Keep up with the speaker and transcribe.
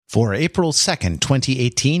For April 2nd,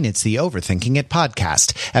 2018, it's the Overthinking It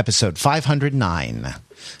podcast, episode 509.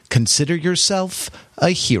 Consider yourself a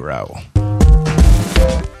hero.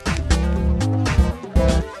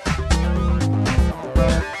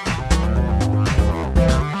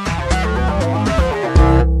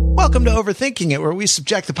 Welcome to Overthinking It, where we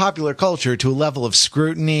subject the popular culture to a level of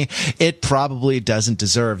scrutiny it probably doesn't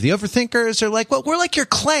deserve. The Overthinkers are like, well, we're like your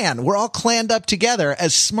clan. We're all clanned up together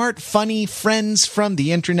as smart, funny friends from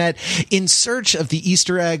the internet in search of the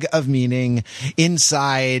Easter egg of meaning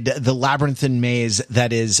inside the labyrinthine maze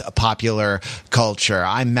that is popular culture.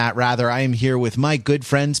 I'm Matt Rather. I am here with my good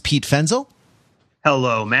friends Pete Fenzel.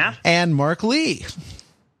 Hello, Matt. And Mark Lee.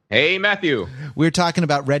 Hey, Matthew. We're talking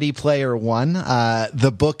about Ready Player One,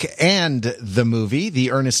 the book and the movie,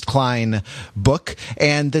 the Ernest Cline book,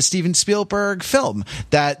 and the Steven Spielberg film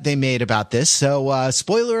that they made about this. So,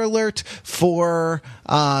 spoiler alert for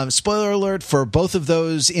both of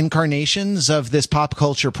those incarnations of this pop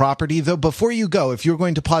culture property. Though before you go, if you're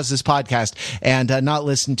going to pause this podcast and not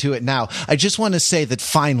listen to it now, I just want to say that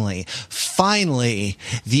finally,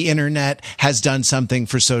 the internet has done something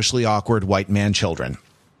for socially awkward white man children.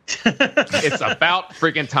 It's about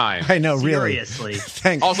freaking time. I know, really. Seriously.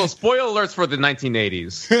 Thanks. Also, spoiler alerts for the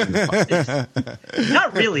 1980s.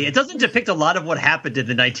 Not really. It doesn't depict a lot of what happened in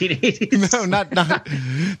the 1980s. No,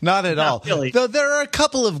 not at all. Really. Though there are a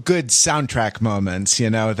couple of good soundtrack moments,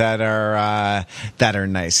 that are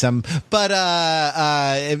nice. But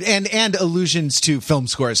allusions to film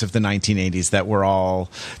scores of the 1980s that were all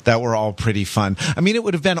pretty fun. I mean, it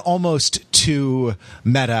would have been almost too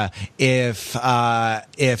meta if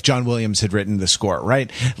John Williams had written the score, right?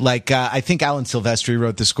 Like, I think Alan Silvestri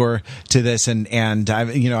wrote the score to this, and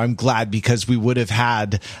I'm glad, because we would have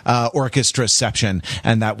had orchestraception,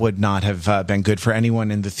 and that would not have been good for anyone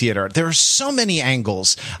in the theater. There are so many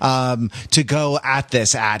angles to go at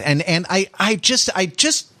this at, and I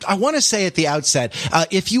want to say at the outset,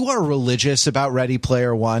 if you are religious about Ready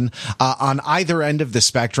Player One, on either end of the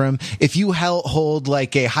spectrum, if you hold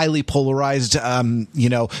like a highly polarized,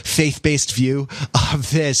 faith-based view of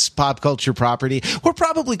this pop culture property, we're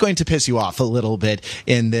probably going to piss you off a little bit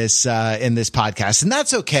in this podcast, and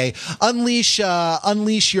that's okay. Unleash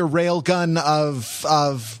your railgun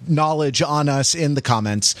of knowledge on us in the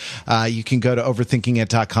comments. You can go to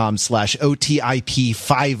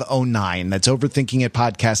overthinkingit.com/OTIP509. That's Overthinking It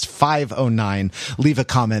Podcast 509. Leave a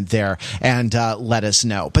comment there and let us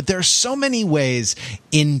know. But there are so many ways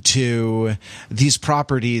into these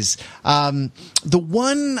properties. The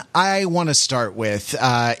one I want to start with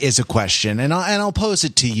is a question, and I'll pose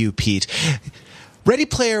it to you, Pete. Ready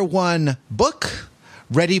Player One book,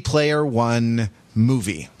 Ready Player One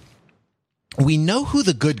movie. We know who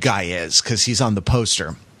the good guy is because he's on the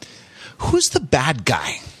poster. Who's the bad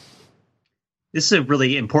guy? This is a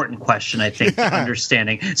really important question, I think, to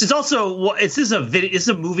understanding. This is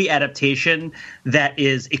a movie adaptation that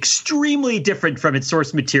is extremely different from its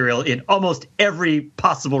source material in almost every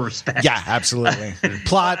possible respect. Yeah, absolutely.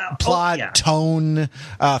 Plot, tone,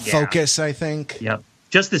 focus, I think. Yep.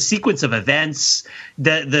 Just the sequence of events,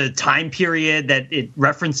 the time period that it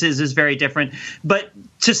references is very different. But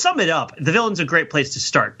to sum it up, the villain's a great place to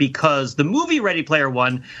start, because the movie Ready Player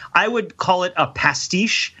One, I would call it a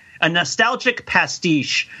pastiche, a nostalgic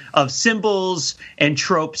pastiche of symbols and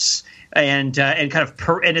tropes, and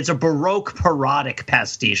it's a Baroque parodic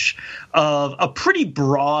pastiche of a pretty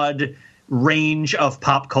broad range of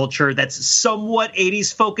pop culture that's somewhat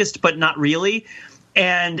 80s focused, but not really.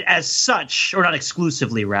 And as such, or not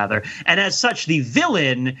exclusively rather, and as such, the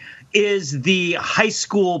villain is the high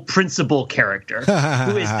school principal character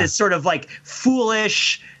who is this sort of like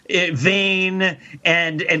foolish, vain,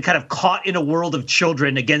 and kind of caught in a world of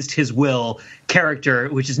children against his will character,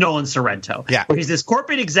 which is Nolan Sorrento. Yeah. Where he's this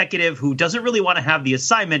corporate executive who doesn't really want to have the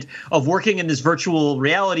assignment of working in this virtual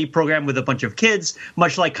reality program with a bunch of kids,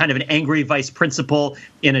 much like kind of an angry vice principal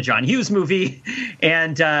in a John Hughes movie.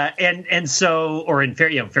 And so, or in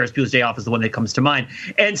Ferris Bueller's Day Off is the one that comes to mind.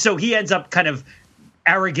 And so he ends up kind of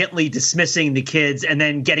arrogantly dismissing the kids and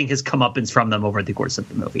then getting his comeuppance from them over the course of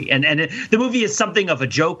the movie. And the movie is something of a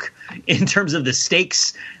joke in terms of the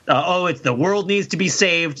stakes. It's the world needs to be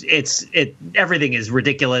saved. Everything is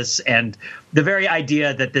ridiculous, and the very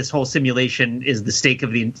idea that this whole simulation is the stakes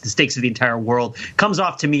of the entire world comes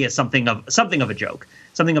off to me as something of a joke,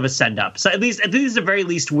 something of a send up. So at the very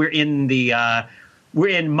least, we're in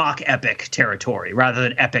mock epic territory rather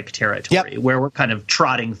than epic territory, where we're kind of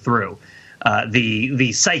trotting through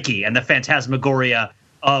the psyche and the phantasmagoria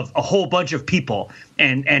of a whole bunch of people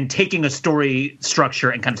and taking a story structure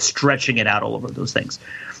and kind of stretching it out all over those things.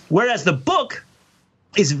 Whereas the book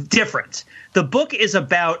is different. The book is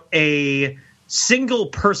about a single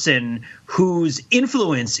person whose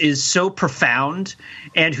influence is so profound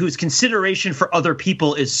and whose consideration for other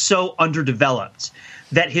people is so underdeveloped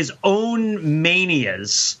that his own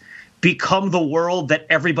manias become the world that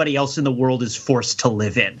everybody else in the world is forced to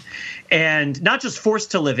live in. And not just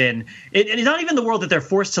forced to live in, it's not even the world that they're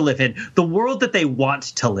forced to live in, the world that they want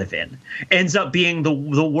to live in ends up being the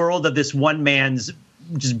world of this one man's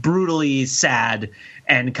just brutally sad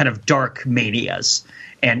and kind of dark manias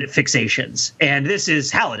and fixations. And this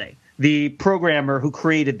is Halliday, the programmer who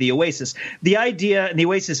created the Oasis. The idea, and the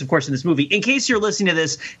Oasis, of course, in this movie, in case you're listening to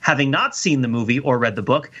this having not seen the movie or read the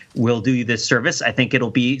book, we'll do you this service. I think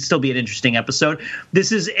it'll still be an interesting episode.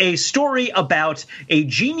 This is a story about a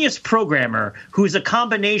genius programmer who's a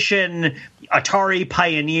combination Atari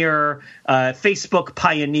pioneer, Facebook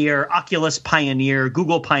pioneer, Oculus pioneer,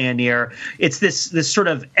 Google pioneer. It's this sort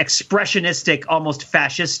of expressionistic, almost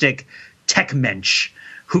fascistic tech mensch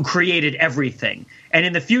who created everything. And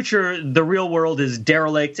in the future, the real world is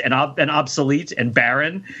derelict and obsolete and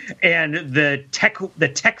barren, and the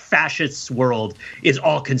tech fascists world is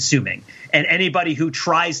all consuming. And anybody who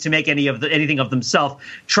tries to make anything of themselves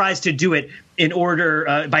tries to do it in order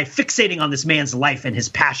by fixating on this man's life and his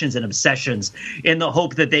passions and obsessions in the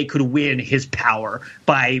hope that they could win his power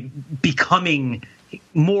by becoming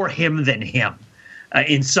more him than him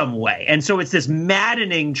in some way. And so it's this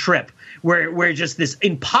maddening trip where just this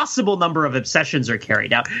impossible number of obsessions are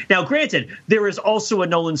carried out. Now, granted, there is also a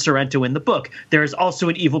Nolan Sorrento in the book. There is also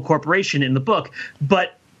an evil corporation in the book.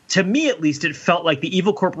 But to me, at least, it felt like the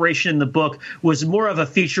evil corporation in the book was more of a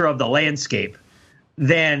feature of the landscape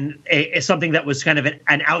than something that was kind of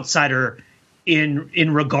an outsider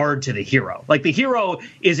in regard to the hero. Like, the hero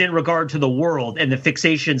is in regard to the world and the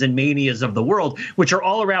fixations and manias of the world, which are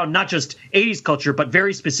all around not just 80s culture, but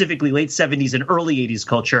very specifically late 70s and early 80s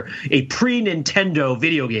culture, a pre-Nintendo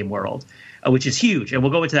video game world, which is huge. And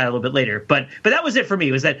we'll go into that a little bit later. But that was it for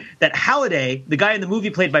me, was that Halliday, the guy in the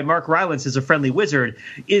movie played by Mark Rylance as a friendly wizard,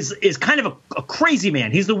 is kind of a crazy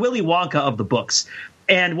man. He's the Willy Wonka of the books.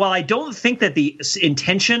 And while I don't think that the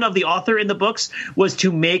intention of the author in the books was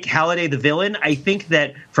to make Halliday the villain, I think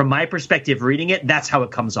that from my perspective reading it, that's how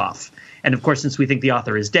it comes off. And of course, since we think the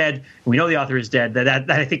author is dead, and we know the author is dead, that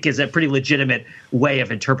I think is a pretty legitimate way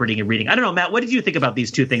of interpreting and reading. I don't know, Matt, what did you think about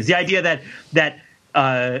these two things? The idea that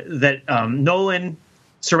Nolan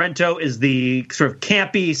Sorrento is the sort of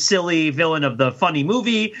campy, silly villain of the funny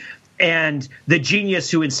movie, and the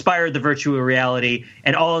genius who inspired the virtual reality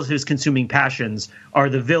and all of his consuming passions are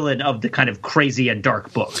the villain of the kind of crazy and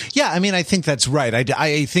dark book. Yeah, I mean, I think that's right.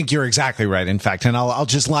 I think you're exactly right, in fact. And I'll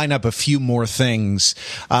just line up a few more things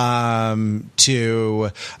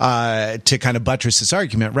to kind of buttress this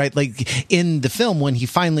argument, right? Like, in the film, when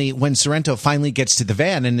Sorrento finally gets to the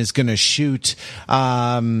van and is going to shoot,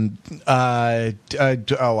 I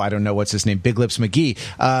don't know what's his name, Big Lips McGee,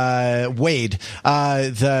 Wade,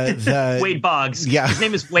 Wade Boggs. Yeah. His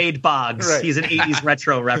name is Wade Boggs. Right. He's an 80s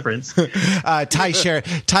retro reference.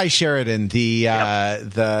 Ty Sheridan, the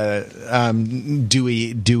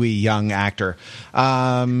Dewey Young actor,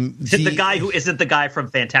 the guy who isn't the guy from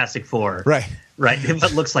Fantastic Four, right?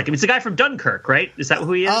 What looks like him? It's the guy from Dunkirk, right? Is that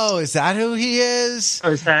who he is? Oh, is that who he is?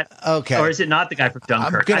 Or is that okay? Or is it not the guy from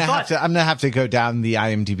Dunkirk? I'm gonna have to go down the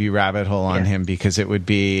IMDb rabbit hole on him, because it would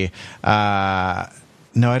be.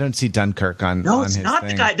 No, I don't see Dunkirk on. No, it's his not thing.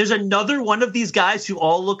 The guy. There's another one of these guys who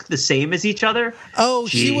all look the same as each other. Oh,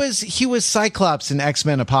 he was Cyclops in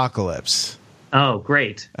X-Men Apocalypse. Oh,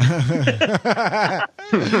 great. Okay.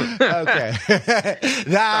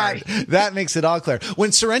 That makes it all clear.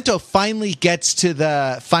 When Sorrento finally gets to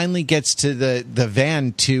the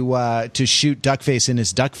van to shoot Duckface in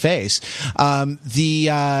his duck face,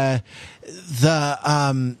 the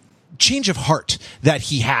change of heart that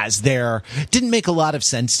he has there didn't make a lot of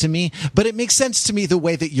sense to me, but it makes sense to me the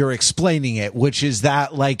way that you're explaining it, which is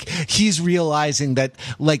that, like, he's realizing that,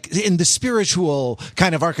 like, in the spiritual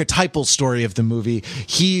kind of archetypal story of the movie,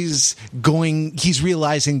 he's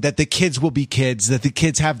realizing that the kids will be kids, that the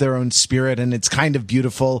kids have their own spirit, and it's kind of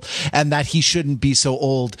beautiful, and that he shouldn't be so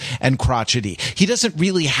old and crotchety. He doesn't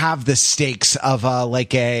really have the stakes of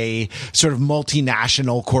a sort of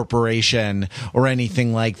multinational corporation or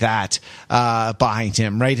anything like that behind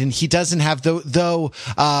him, right? And he doesn't have in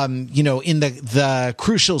the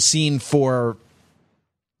crucial scene for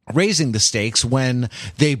raising the stakes, when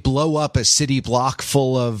they blow up a city block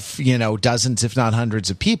full of dozens if not hundreds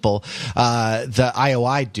of people, the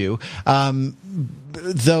IOI do,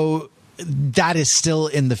 though that is still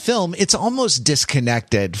in the film, it's almost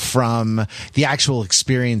disconnected from the actual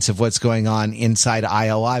experience of what's going on inside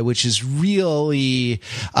IOI, which is really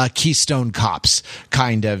a Keystone Cops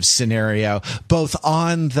kind of scenario, both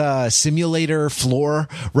on the simulator floor,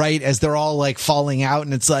 right, as they're all like falling out,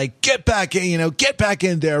 and it's like, get back in, get back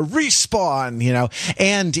in there, respawn,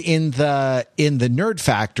 and in the Nerd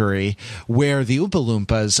Factory, where the Oompa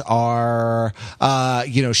Loompas are,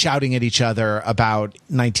 shouting at each other about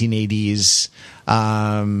 1980s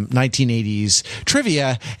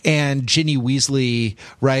trivia, and Ginny Weasley,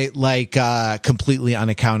 right, like completely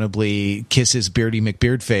unaccountably kisses Beardy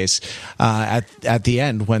McBeardface at the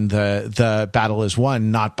end when the battle is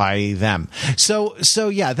won, not by them. So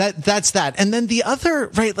yeah, that's that. And then the other,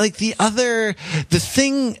 right, like the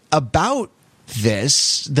thing about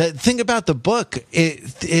the thing about the book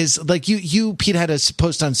is like you Pete had a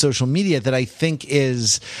post on social media that I think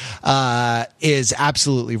is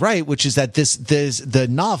absolutely right, which is that the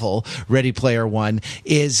novel Ready Player One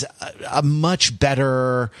is a much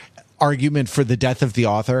better argument for the death of the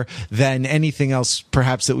author than anything else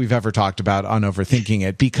perhaps that we've ever talked about on Overthinking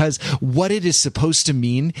It, because what it is supposed to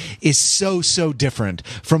mean is so different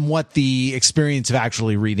from what the experience of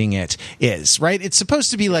actually reading it is, right? It's supposed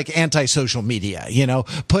to be like anti-social media,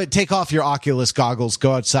 take off your Oculus goggles,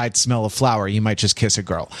 go outside, smell a flower, you might just kiss a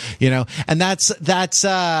girl, and that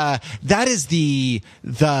is the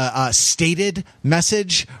stated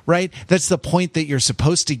message, right? That's the point that you're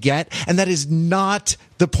supposed to get, and that is not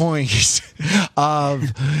the point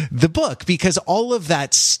of the book, because all of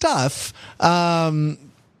that stuff, all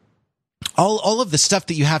of the stuff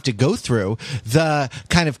that you have to go through, the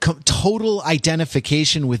kind of total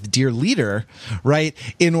identification with Dear Leader, right,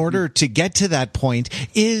 in order to get to that point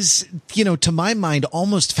is, to my mind,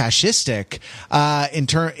 almost fascistic,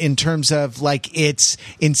 in terms of like its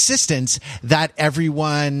insistence that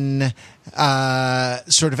everyone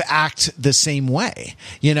sort of act the same way,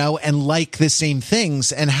 and like the same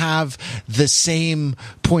things and have the same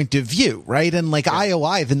point of view, right? And like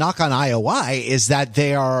IOI, the knock on IOI is that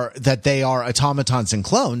they are automatons and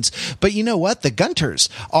clones. But you know what? The Gunters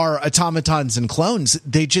are automatons and clones.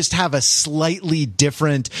 They just have a slightly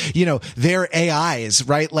different, their AIs,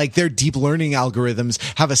 right? Like their deep learning algorithms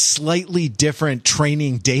have a slightly different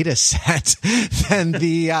training data set than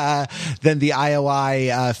the IOI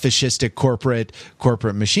fascistic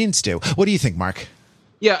corporate machines do. What do you think, Mark?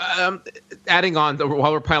 Yeah, adding on,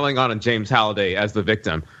 while we're piling on James Halliday as the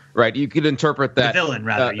victim, right? You could interpret that... The villain,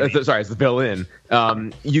 rather. As the villain.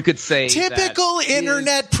 You could say typical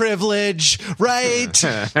internet privilege, right?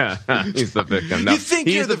 He's the victim. No, you think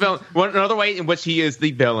he's the villain. Another way in which he is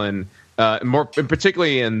the villain, more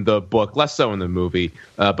particularly in the book, less so in the movie,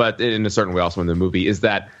 but in a certain way also in the movie, is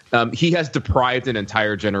that he has deprived an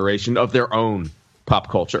entire generation of their own pop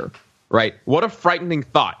culture, right? What a frightening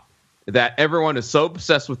thought that everyone is so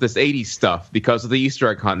obsessed with this 80s stuff because of the Easter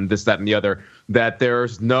egg hunt and this, that, and the other, that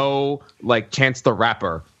there's no like Chance the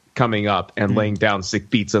Rapper coming up and laying down sick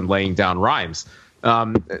beats and laying down rhymes.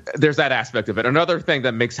 There's that aspect of it. Another thing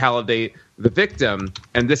that makes Halliday the victim,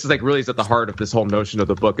 and this is like really is at the heart of this whole notion of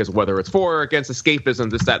the book, is whether it's for or against escapism,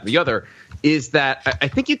 this, that, and the other, is that I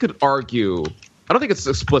think you could argue, I don't think it's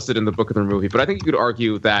explicit in the book or the movie, but I think you could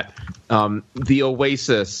argue that the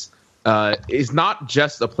Oasis is not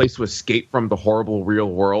just a place to escape from the horrible real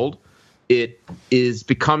world. It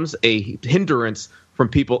becomes a hindrance from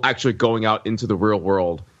people actually going out into the real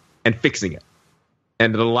world and fixing it.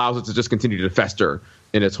 And it allows it to just continue to fester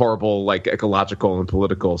in its horrible, like, ecological and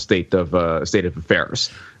political state of affairs.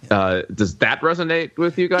 Does that resonate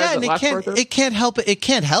with you guys? Yeah, and it can't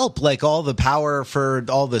help like all the power for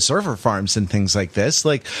all the server farms and things like this.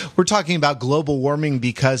 Like, we're talking about global warming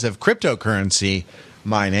because of cryptocurrency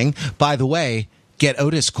mining. By the way, get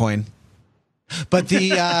Otis coin. But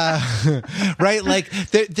the right, like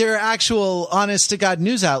there are actual honest to God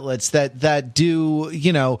news outlets that do,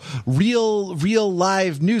 real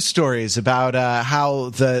live news stories about how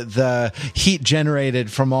the heat generated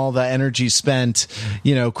from all the energy spent,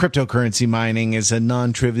 cryptocurrency mining is a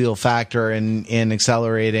non-trivial factor in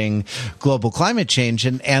accelerating global climate change,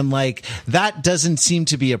 and like that doesn't seem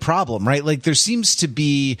to be a problem, right? Like there seems to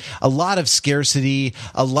be a lot of scarcity,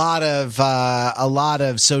 a lot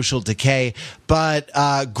of social decay, but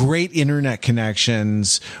great internet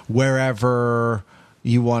connections wherever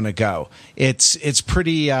you want to go. It's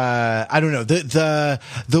pretty I don't know,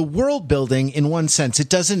 the world building in one sense, it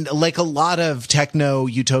doesn't, like a lot of techno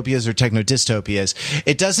utopias or techno dystopias,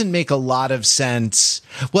 it doesn't make a lot of sense.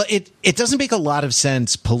 Well, it doesn't make a lot of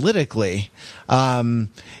sense politically,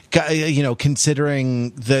 considering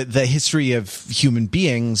the history of human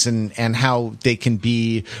beings and how they can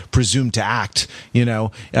be presumed to act,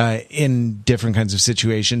 in different kinds of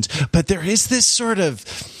situations. But there is this sort of,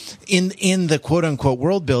 in the quote unquote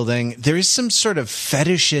world building, there is some sort of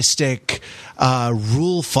fetishistic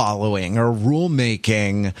rule following or rule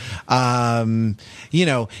making,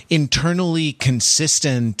 internally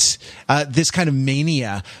consistent, this kind of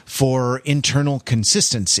mania for internal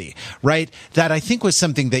consistency, right? That I think was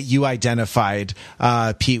something that you identified,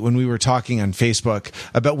 Pete, when we were talking on Facebook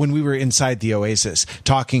about when we were inside the Oasis,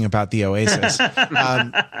 talking about the Oasis.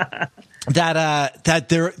 That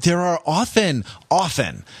there are often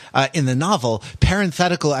in the novel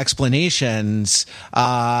parenthetical explanations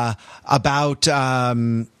about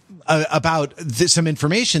some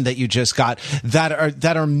information that you just got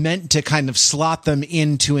that are meant to kind of slot them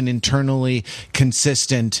into an internally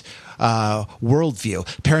consistent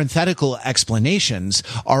worldview. Parenthetical explanations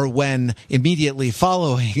are when immediately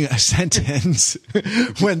following a sentence,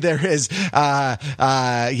 when there is,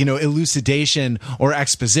 elucidation or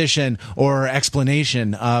exposition or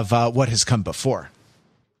explanation of what has come before.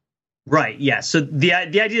 Right. Yeah. So the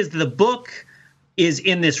idea is that the book is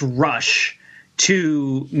in this rush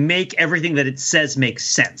to make everything that it says make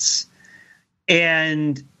sense.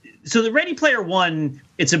 And so the Ready Player One,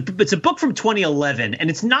 it's a book from 2011, and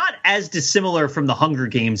it's not as dissimilar from the Hunger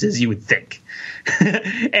Games as you would think.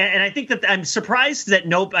 and I think that I'm surprised that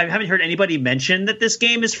I haven't heard anybody mention that this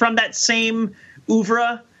game is from that same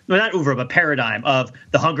oeuvre, well, not oeuvre, but paradigm of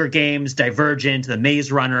the Hunger Games, Divergent, the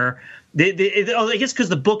Maze Runner. I guess because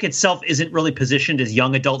the book itself isn't really positioned as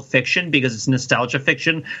young adult fiction because it's nostalgia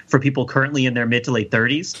fiction for people currently in their mid to late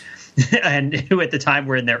 30s. And who at the time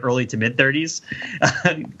were in their early to mid 30s.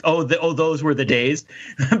 Those were the days.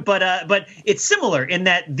 But it's similar in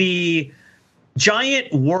that the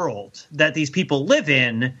giant world that these people live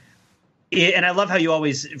in, and I love how you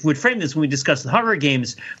always would frame this when we discuss the Hunger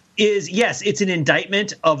Games, is, yes, it's an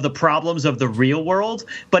indictment of the problems of the real world,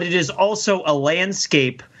 but it is also a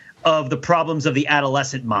landscape of the problems of the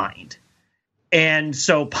adolescent mind. And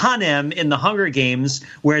so Panem in the Hunger Games,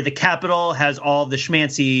 where the capital has all the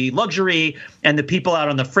schmancy luxury and the people out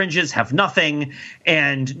on the fringes have nothing,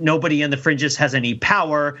 and nobody on the fringes has any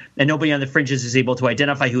power, and nobody on the fringes is able to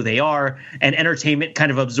identify who they are, and entertainment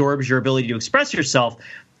kind of absorbs your ability to express yourself.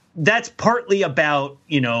 That's partly about,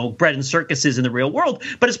 bread and circuses in the real world,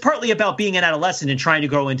 but it's partly about being an adolescent and trying to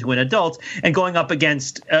grow into an adult and going up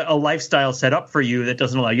against a lifestyle set up for you that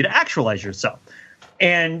doesn't allow you to actualize yourself.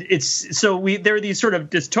 And there are these sort of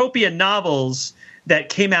dystopian novels that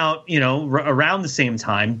came out, around the same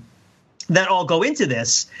time that all go into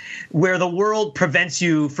this, where the world prevents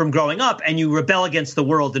you from growing up and you rebel against the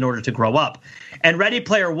world in order to grow up. And Ready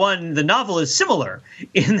Player One, the novel, is similar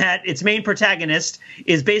in that its main protagonist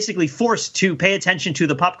is basically forced to pay attention to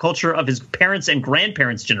the pop culture of his parents' and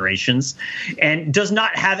grandparents' generations and does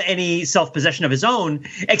not have any self-possession of his own,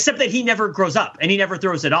 except that he never grows up and he never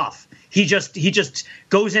throws it off. He just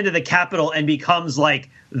goes into the capital and becomes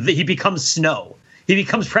he becomes Snow. He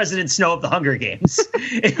becomes President Snow of the Hunger Games,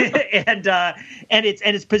 and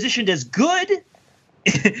it's positioned as good.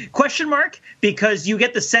 Question mark, because you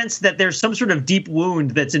get the sense that there's some sort of deep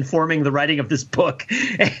wound that's informing the writing of this book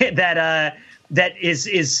that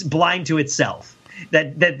is blind to itself.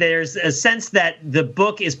 That there's a sense that the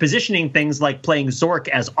book is positioning things like playing Zork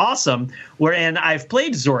as awesome, wherein I've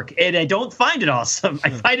played Zork and I don't find it awesome.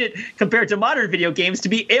 I find it, compared to modern video games, to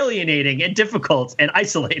be alienating and difficult and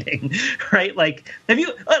isolating. Right? Like,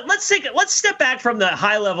 let's step back from the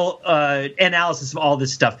high level analysis of all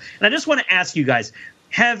this stuff, and I just want to ask you guys: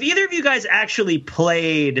 have either of you guys actually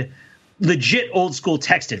played legit old school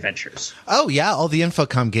text adventures? Oh yeah, all the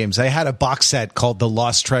Infocom games. I had a box set called The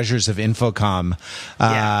Lost Treasures of Infocom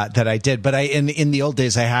that I did. But in the old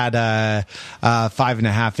days, I had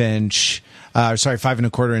 5.25 inch.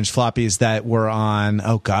 5.25-inch floppies that were on,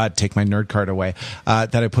 oh God, take my nerd card away,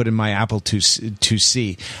 that I put in my Apple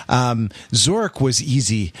IIc. Zork was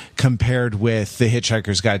easy compared with The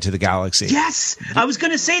Hitchhiker's Guide to the Galaxy. Yes, I was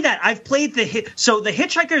going to say that. I've played The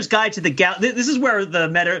Hitchhiker's Guide to the Galaxy. This is where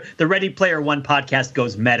the Ready Player One podcast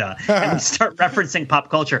goes meta, and we start referencing pop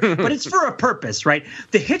culture. But it's for a purpose, right?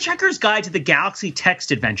 The Hitchhiker's Guide to the Galaxy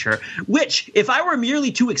text adventure, which, if I were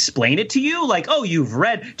merely to explain it to you, like, oh,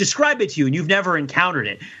 describe it to you, and you you've never encountered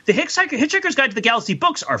it. The Hitchhiker's Guide to the Galaxy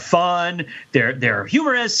books are fun. They're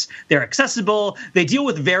humorous. They're accessible. They deal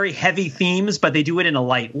with very heavy themes, but they do it in a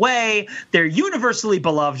light way. They're universally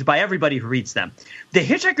beloved by everybody who reads them. The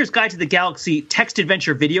Hitchhiker's Guide to the Galaxy text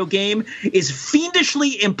adventure video game is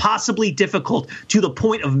fiendishly, impossibly difficult to the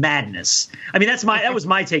point of madness. I mean, that was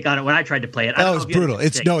my take on it when I tried to play it. That was brutal.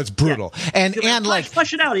 It's brutal. Yeah. And like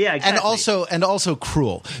flesh it out. Yeah, exactly. And also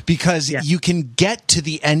cruel because you can get to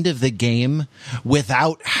the end of the game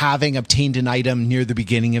without having obtained an item near the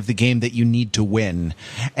beginning of the game that you need to win,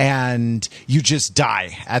 and you just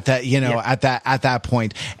die at that. At that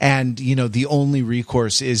point, and the only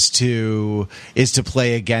recourse is to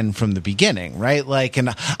play again from the beginning, right? Like,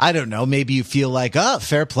 and I don't know, maybe you feel like, oh,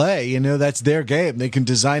 fair play, that's their game. They can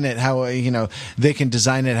design it however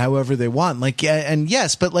they want. Like, and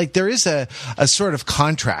yes, but like there is a sort of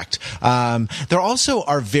contract. There also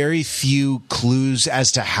are very few clues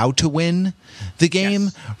as to how to win the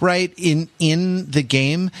game, right? In the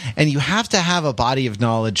game, and you have to have a body of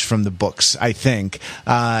knowledge from the books, I think,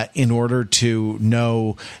 in order to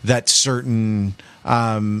know that certain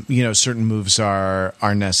moves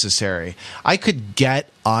are necessary. I could get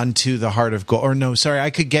onto the Heart of Gold,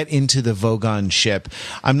 I could get into the Vogon ship.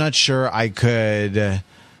 I'm not sure I could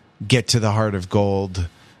get to the Heart of Gold,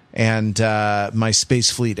 and my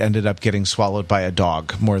space fleet ended up getting swallowed by a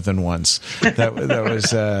dog more than once. That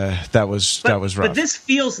was rough. But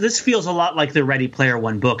this feels a lot like the Ready Player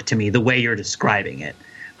One book to me, the way you're describing it.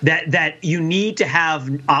 That you need to have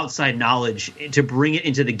outside knowledge to bring it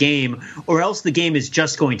into the game, or else the game is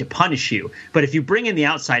just going to punish you. But if you bring in the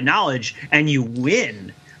outside knowledge and you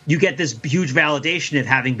win, you get this huge validation of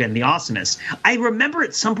having been the awesomest. I remember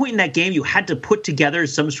at some point in that game, you had to put together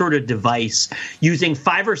some sort of device using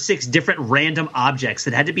 5 or 6 different random objects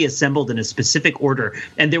that had to be assembled in a specific order,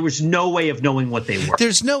 and there was no way of knowing what they were. There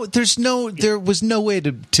was no way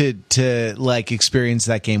to like experience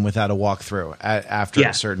that game without a walkthrough after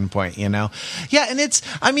a certain point, Yeah, and it's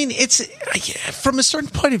from a certain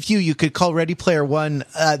point of view, you could call Ready Player One,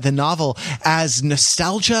 the novel, as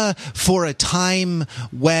nostalgia for a time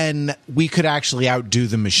when we could actually outdo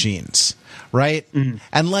the machines, right?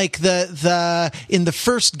 And like the in the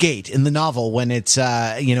first gate in the novel, when it's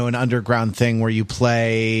an underground thing where you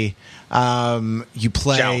play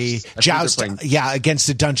Joust, against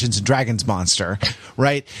the Dungeons and Dragons monster,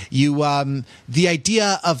 right? The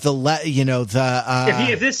idea of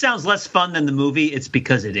if this sounds less fun than the movie, it's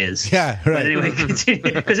because it is. Yeah, right. But anyway,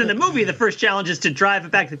 because in the movie, the first challenge is to drive a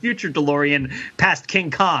Back to the Future DeLorean past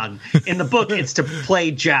King Kong. In the book, it's to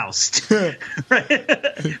play Joust.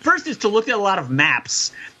 Right? First is to look at a lot of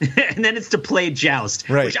maps, and then it's to play Joust.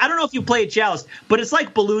 Right. Which I don't know if you play Joust, but it's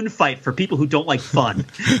like Balloon Fight for people who don't like fun.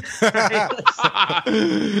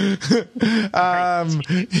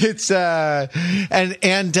 It's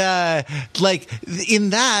like in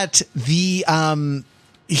that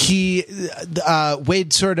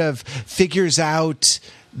Wade sort of figures out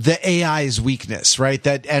the AI's weakness, right?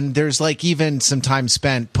 And there's like even some time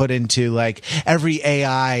spent put into like every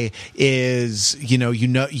AI is,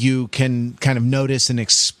 you can kind of notice and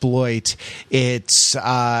exploit its,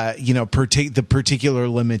 the particular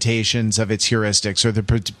limitations of its heuristics or the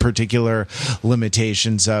particular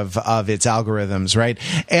limitations of its algorithms, right?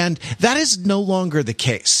 And that is no longer the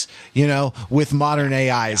case, with modern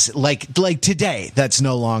AIs. Like today, that's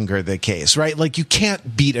no longer the case, right? Like you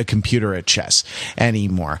can't beat a computer at chess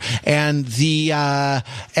anymore. And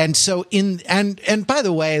so by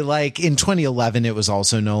the way, like in 2011, it was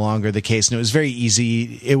also no longer the case, and it was very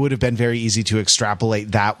easy. It would have been very easy to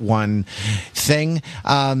extrapolate that one thing,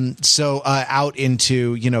 out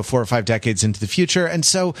into 4 or 5 decades into the future. And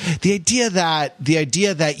so the idea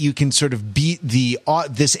that you can sort of beat this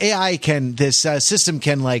system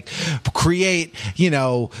can like create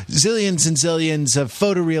zillions and zillions of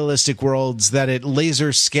photorealistic worlds that it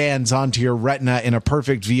laser scans onto your retina in a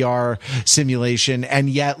perfect VR simulation, and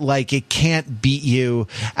yet like it can't beat you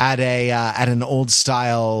at an old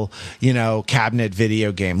style cabinet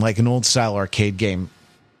video game, like an old style arcade game.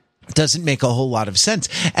 Doesn't make a whole lot of sense,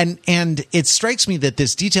 and it strikes me that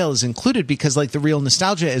this detail is included because like the real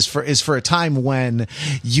nostalgia is for a time when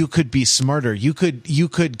you could be smarter, you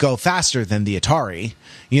could go faster than the Atari,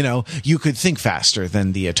 you could think faster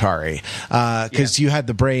than the Atari because you had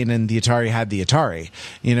the brain and the Atari had the Atari,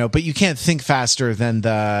 but you can't think faster than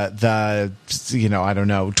the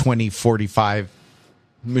 2045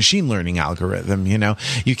 machine learning algorithm. You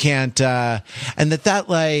can't, and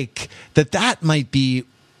that might be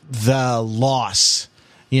the loss,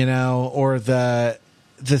 or the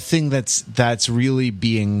the thing that's really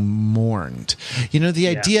being mourned. The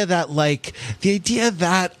idea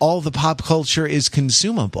that all the pop culture is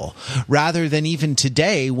consumable, rather than even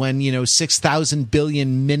today when 6,000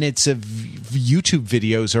 billion minutes of YouTube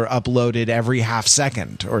videos are uploaded every half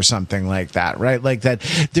second or something like that, right? Like that,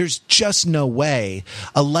 there's just no way.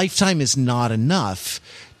 A lifetime is not enough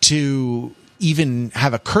to even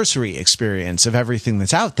have a cursory experience of everything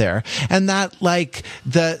that's out there. And that, like,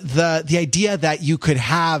 the idea that you could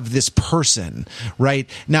have this person, right?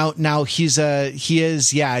 Now he is a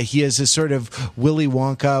sort of Willy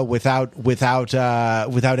Wonka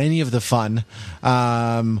without any of the fun,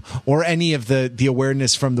 or any of the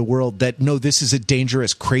awareness from the world that, no, this is a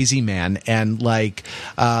dangerous, crazy man, and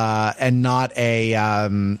and not a, I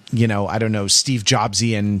don't know, Steve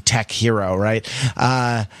Jobsian tech hero, right?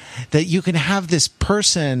 That you can have this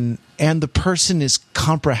person, and the person is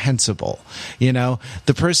comprehensible.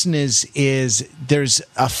 The person is there's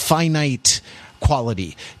a finite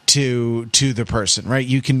quality to the person, right?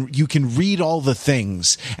 You can read all the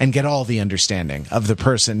things and get all the understanding of the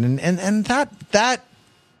person, and that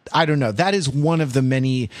I don't know. That is one of the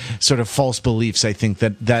many sort of false beliefs, I think,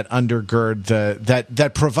 that undergird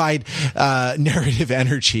that provide narrative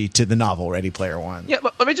energy to the novel Ready Player One. Yeah,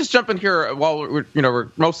 let me just jump in here while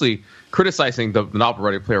we're mostly criticizing the novel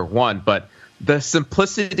Ready Player One, but the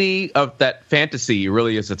simplicity of that fantasy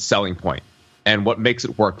really is its selling point and what makes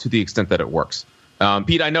it work to the extent that it works.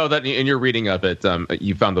 Pete, I know that in your reading of it,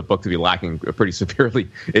 you found the book to be lacking pretty severely,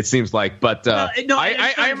 it seems like. But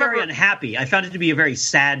I'm very unhappy. I found it to be a very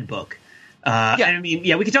sad book. I mean,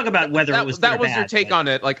 we can talk about whether it was good or that was bad, your take on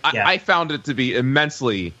it. Like, I found it to be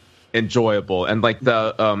immensely enjoyable, and like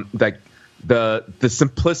the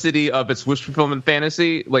simplicity of its wish fulfillment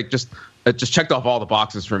fantasy, like it just checked off all the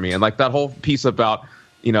boxes for me. And like that whole piece about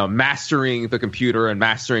mastering the computer and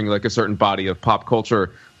mastering like a certain body of pop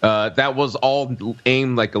culture. That was all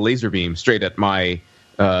aimed like a laser beam straight at my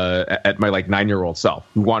like 9-year-old self,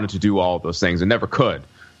 who wanted to do all of those things and never could,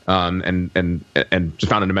 and just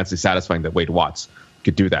found it immensely satisfying that Wade Watts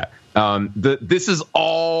could do that. This is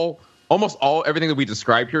almost everything that we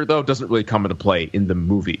described here, though, doesn't really come into play in the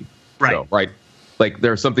movie. Right. So, right. Like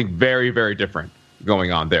there's something very, very different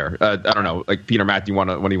going on there. I don't know, like Peter, Matt, you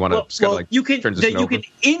want to you can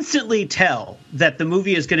instantly tell that the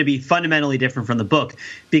movie is going to be fundamentally different from the book,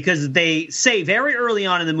 because they say very early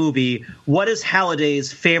on in the movie, what is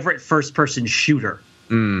Halliday's favorite first-person shooter?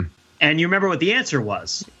 And you remember what the answer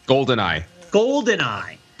was? GoldenEye.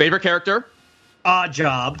 Favorite character?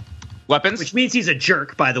 Oddjob. Weapons? Which means he's a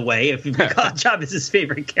jerk, by the way, if Oddjob is his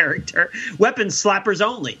favorite character. Weapons, slappers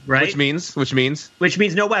only, right? Which means? Which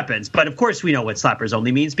means no weapons. But of course we know what slappers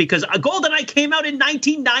only means, because GoldenEye came out in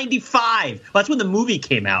 1995. Well, that's when the movie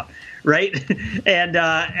came out, right? and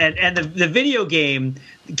the video game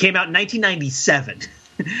came out in 1997.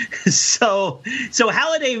 So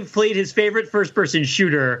Halliday played his favorite first-person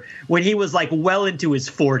shooter when he was like well into his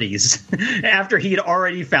 40s, after he had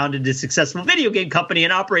already founded a successful video game company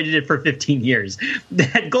and operated it for 15 years.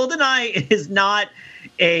 That GoldenEye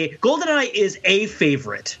is a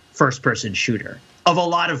favorite first-person shooter of a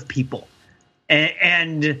lot of people,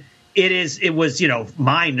 and it was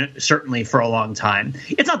mine certainly for a long time.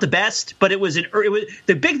 It's not the best, but it was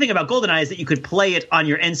the big thing about GoldenEye is that you could play it on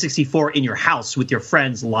your N64 in your house with your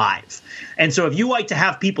friends live. And so if you like to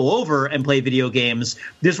have people over and play video games,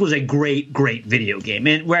 this was a great video game.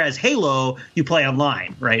 And whereas Halo, you play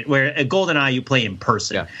online, right? Where at GoldenEye, you play in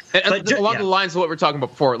person. Yeah. And along the lines of what we were talking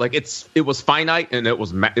about before, like it was finite, and it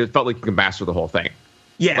felt like you could master the whole thing.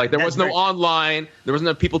 Yeah, like there was no online, there wasn't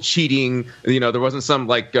no people cheating. There wasn't some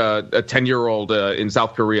like a 10-year-old in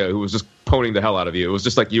South Korea who was just poning the hell out of you. It was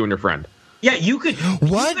just like you and your friend. Yeah, you could.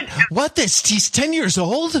 What? He's 10 years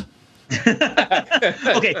old?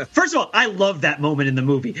 Okay, first of all, I love that moment in the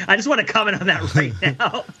movie. I just want to comment on that right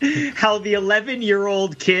now. How the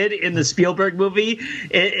 11-year-old kid in the Spielberg movie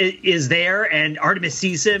is there, and Artemis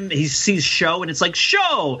sees him. He sees Show, and it's like,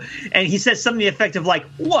 Show! And he says something to the effect of like,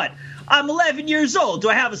 what? I'm 11 years old. Do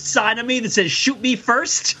I have a sign on me that says "shoot me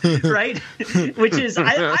first"? Right? Which is,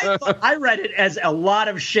 I read it as a lot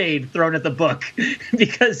of shade thrown at the book,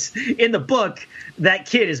 because in the book that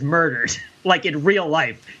kid is murdered, like in real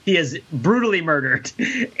life. He is brutally murdered,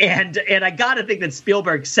 and I gotta think that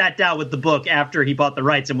Spielberg sat down with the book after he bought the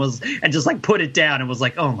rights and just like put it down and was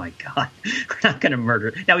like, "Oh my God, we're not gonna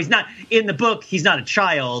murder." Now he's not in the book. He's not a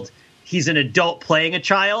child. He's an adult playing a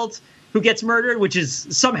child who gets murdered, which is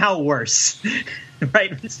somehow worse.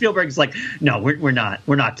 right? Spielberg's like, no, we're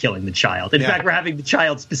not killing the child. In fact, we're having the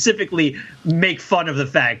child specifically make fun of the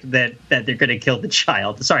fact that they're going to kill the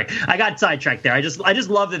child. Sorry, I got sidetracked there. I just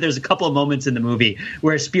love that there's a couple of moments in the movie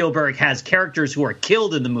where Spielberg has characters who are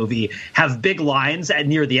killed in the movie have big lines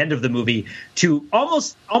near the end of the movie to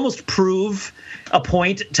almost prove a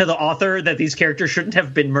point to the author that these characters shouldn't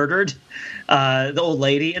have been murdered, the old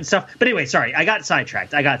lady and stuff. But anyway, sorry, I got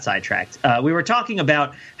sidetracked. We were talking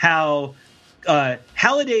about how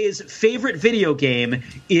Halliday's favorite video game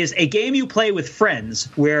is a game you play with friends,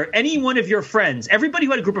 where any one of your friends, everybody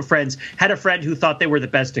who had a group of friends, had a friend who thought they were the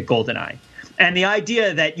best at GoldenEye. And the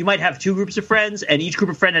idea that you might have two groups of friends, and each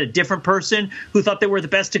group of friends had a different person who thought they were the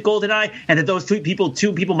best at GoldenEye, and that those two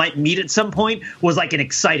people might meet at some point was like an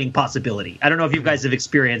exciting possibility. I don't know if you guys have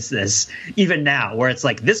experienced this even now, where it's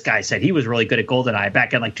like this guy said he was really good at GoldenEye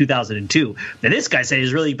back in like 2002. Then this guy said he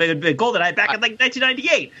was really good at GoldenEye back in like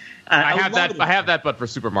 1998. I have that, but for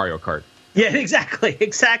Super Mario Kart. Yeah,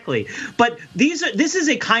 exactly. But this is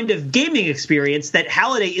a kind of gaming experience that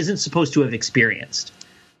Halliday isn't supposed to have experienced.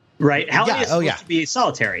 Right, Halliday is supposed to be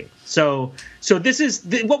solitary. So this is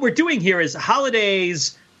what we're doing here is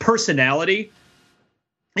Halliday's personality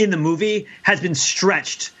in the movie has been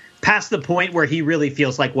stretched past the point where he really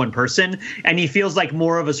feels like one person, and he feels like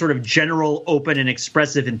more of a sort of general, open, and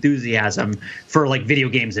expressive enthusiasm for like video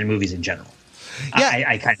games and movies in general. Yeah,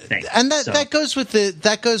 I kind of think, and that goes with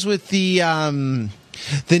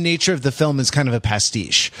the nature of the film is kind of a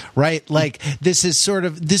pastiche, right? Like this is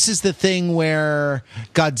the thing where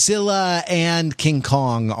Godzilla and King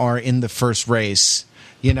Kong are in the first race,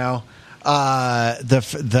 you know, Godzilla's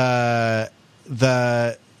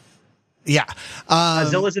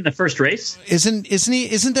in the first race.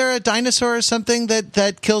 Isn't there a dinosaur or something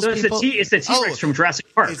that kills people? It's the T-Rex from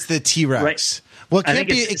Jurassic Park. It's the T-Rex. Right. Well,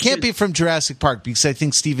 it can't be from Jurassic Park, because I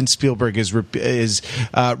think Steven Spielberg is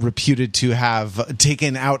reputed to have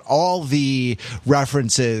taken out all the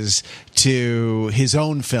references to his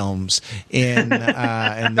own films in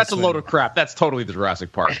that's a load of crap. That's totally the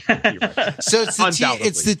Jurassic Park T-Rex. So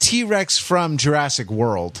it's the T-Rex from Jurassic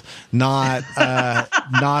World, not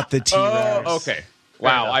the T-Rex. Oh, okay.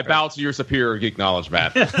 Wow, I bow to your superior geek knowledge,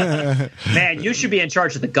 Matt. Man, you should be in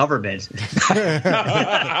charge of the government.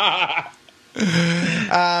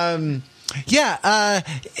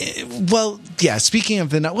 Speaking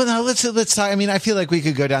of let's talk. I mean, I feel like we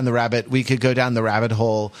could go down the rabbit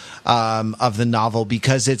hole of the novel,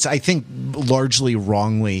 because it's, I think, largely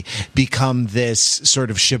wrongly become this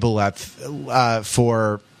sort of shibboleth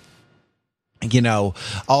for, you know,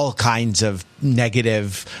 all kinds of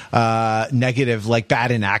negative, like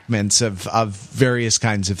bad enactments of various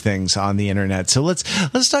kinds of things on the internet. So let's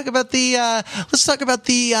talk about the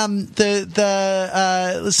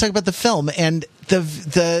film and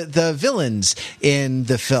the villains in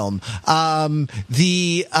the film.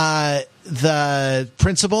 The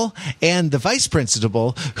principal and the vice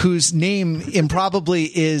principal, whose name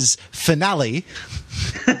improbably is Finale.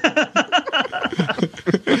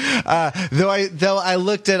 Though I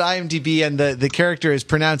looked at IMDb, and the character is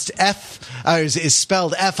pronounced is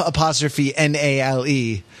spelled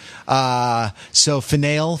F''Nale. So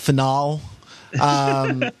Finale.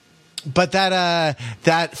 But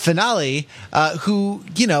that Finale, who,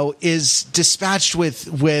 you know, is dispatched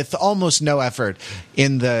with almost no effort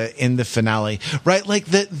in the finale, right? Like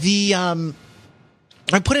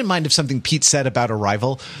I put in mind of something Pete said about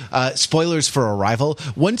Arrival. Spoilers for Arrival.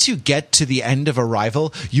 Once you get to the end of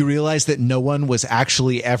Arrival, you realize that no one was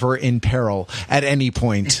actually ever in peril at any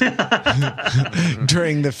point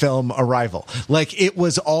during the film Arrival. Like, it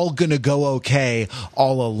was all gonna go okay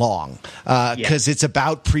all along, because it's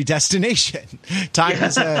about predestination.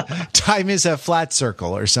 Time is a flat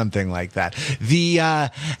circle or something like that.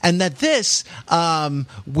 And that this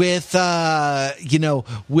with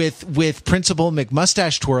Principal McMustache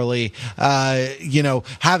Twirly,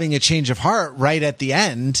 having a change of heart right at the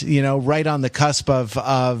end, right on the cusp of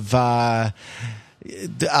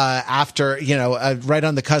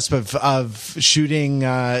shooting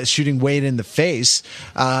Wade in the face.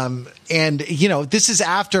 And this is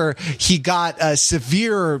after he got a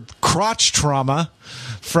severe crotch trauma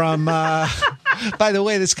from, by the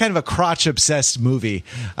way, this is kind of a crotch obsessed movie.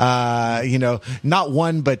 Not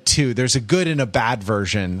one, but two. There's a good and a bad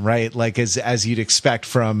version, right? Like as you'd expect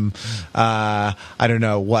from, I don't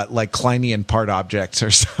know what, like Kleinian part objects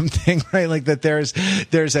or something, right? Like that there's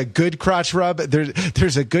a good crotch rub.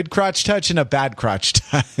 There's a good crotch touch and a bad crotch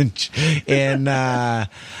touch in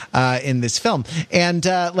this film. And,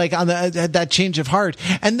 like on that change of heart.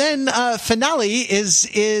 And then, Finale is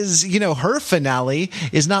her finale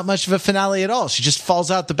is not much of a finale at all. fall. She just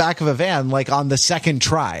falls out the back of a van like on the second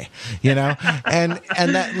try, and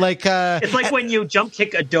that like it's like when you jump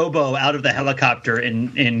kick Adobo out of the helicopter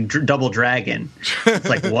in Double Dragon. It's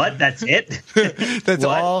like, what? That's it? That's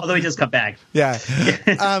what? all. Although he just come back. Yeah.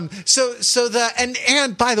 So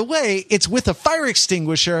and by the way, it's with a fire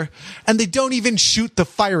extinguisher, and they don't even shoot the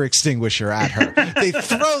fire extinguisher at her. They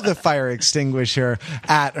throw the fire extinguisher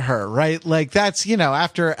at her, right? Like that's,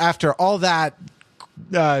 after all that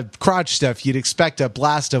crotch stuff, you'd expect a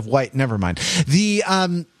blast of white. Never mind.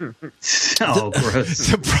 Gross.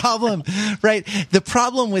 The problem, right? The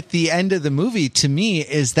problem with the end of the movie to me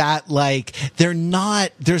is that like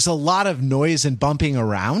there's a lot of noise and bumping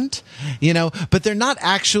around, but they're not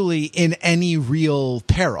actually in any real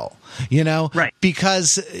peril. Right.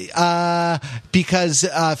 Because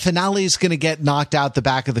Finale is going to get knocked out the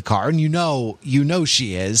back of the car, and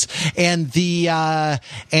she is, and the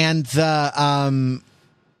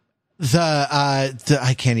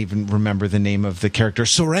I can't even remember the name of the character,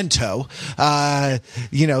 Sorrento, the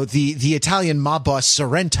Italian mob boss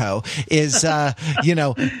Sorrento is,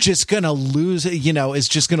 just going to lose, is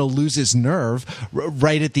just going to lose his nerve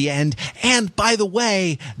right at the end. And by the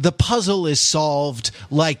way, the puzzle is solved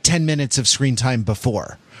like 10 minutes of screen time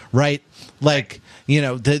before, right? Like,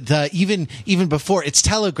 even before it's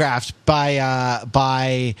telegraphed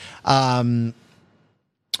by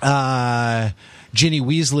Ginny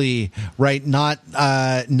Weasley, right? Not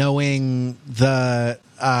knowing the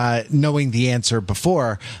answer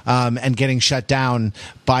before, and getting shut down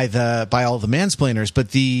by all the mansplainers,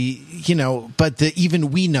 but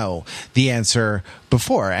even we know the answer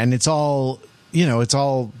before, and it's all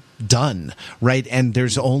done, right? And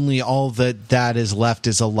there's only all that is left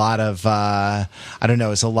is a lot of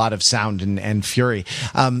is a lot of sound and fury.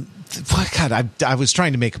 God, I was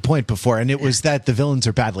trying to make a point before, and it was that the villains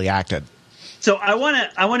are badly acted. So I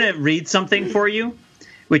want to read something for you,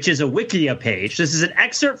 which is a Wikia page. This is an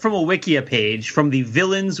excerpt from a Wikia page from the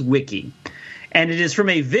Villains Wiki, and it is from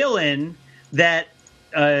a villain that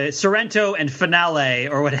Sorrento and Finale,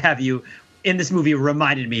 or what have you, in this movie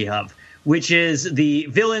reminded me of, which is the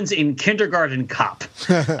villains in Kindergarten Cop.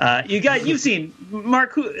 You've seen,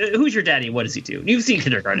 Mark, who's your daddy? What does he do? You've seen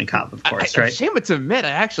Kindergarten Cop, of course, right? Shame to admit, I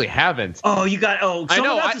actually haven't. Oh, I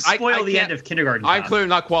know. About to spoil the end of Kindergarten Cop. I'm clearly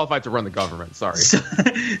not qualified to run the government. Sorry.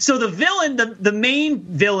 So the villain, the main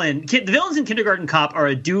villain, the villains in Kindergarten Cop are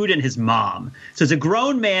a dude and his mom. So it's a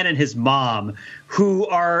grown man and his mom who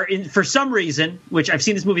are, for some reason, which I've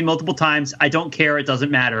seen this movie multiple times, I don't care, it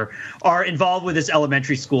doesn't matter, are involved with this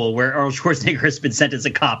elementary school where Arnold Schwarzenegger has been sent as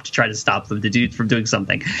a cop to try to stop them from doing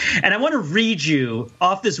something. And I want to read you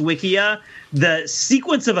off this Wikia the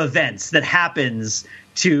sequence of events that happens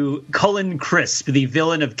to Cullen Crisp, the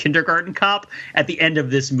villain of Kindergarten Cop, at the end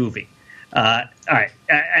of this movie. All right,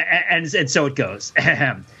 and so it goes.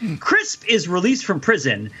 Crisp is released from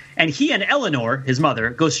prison, and he and Eleanor, his mother,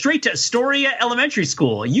 go straight to Astoria Elementary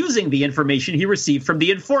School using the information he received from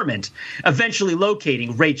the informant, eventually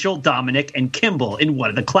locating Rachel, Dominic, and Kimball in one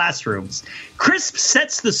of the classrooms. Crisp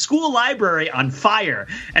sets the school library on fire,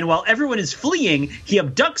 and while everyone is fleeing, he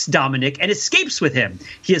abducts Dominic and escapes with him.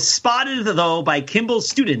 He is spotted, though, by Kimball's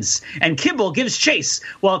students, and Kimball gives chase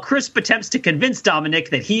while Crisp attempts to convince Dominic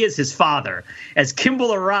that he is his father. As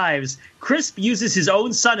Kimball arrives, Crisp uses his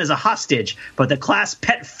own son as a hostage, but the class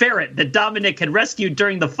pet ferret that Dominic had rescued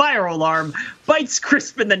during the fire alarm bites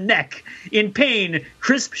Crisp in the neck. In pain,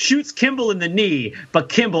 Crisp shoots Kimball in the knee, but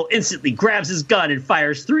Kimball instantly grabs his gun and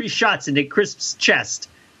fires 3 shots into Crisp's chest,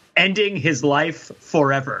 ending his life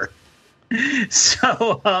forever.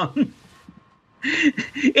 So,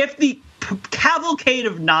 if the cavalcade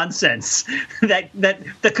of nonsense, that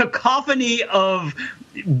the cacophony of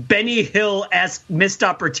Benny Hill-esque missed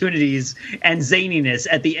opportunities and zaniness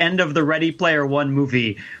at the end of the Ready Player One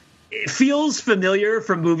movie, it feels familiar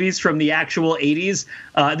from movies from the actual 80s.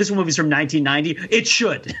 This movie's from 1990. It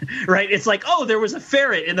should, right? It's like, oh, there was a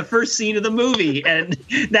ferret in the first scene of the movie, and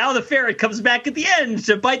now the ferret comes back at the end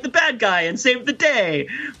to bite the bad guy and save the day,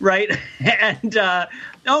 right? And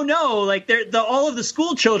oh no, like all of the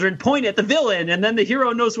school children point at the villain, and then the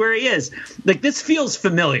hero knows where he is. Like, this feels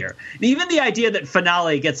familiar. Even the idea that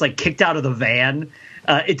Finale gets like kicked out of the van,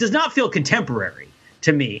 it does not feel contemporary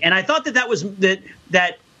to me. And I thought that was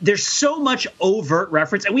that there's so much overt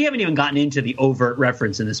reference, and we haven't even gotten into the overt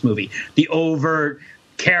reference in this movie. The overt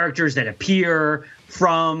characters that appear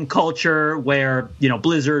from culture where,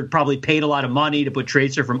 Blizzard probably paid a lot of money to put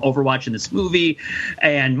Tracer from Overwatch in this movie,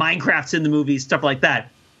 and Minecraft's in the movie, stuff like that.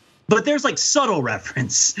 But there's like subtle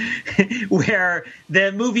reference where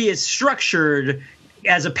the movie is structured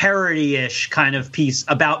as a parody-ish kind of piece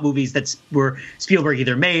about movies that were Spielberg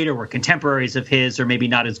either made or were contemporaries of his, or maybe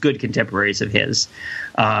not as good contemporaries of his.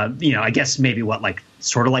 I guess maybe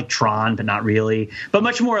sort of like Tron, but not really. But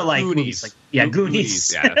much more like Goonies.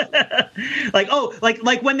 Goonies. Yeah.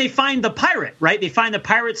 like when they find the pirate, right? They find the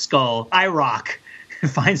pirate skull. IROC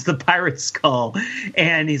finds the pirate skull,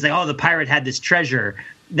 and he's like, "Oh, the pirate had this treasure."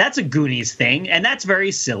 That's a Goonies thing, and that's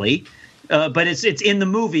very silly. But it's in the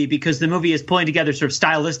movie because the movie is pulling together sort of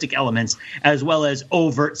stylistic elements as well as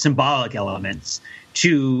overt symbolic elements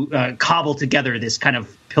to cobble together this kind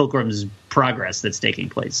of Pilgrim's Progress that's taking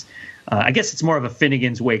place. I guess it's more of a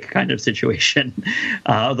Finnegan's Wake kind of situation,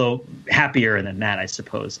 although happier than that, I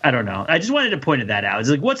suppose. I don't know. I just wanted to point that out. It's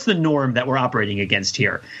like, what's the norm that we're operating against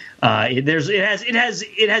here?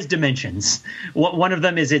 It has dimensions. One of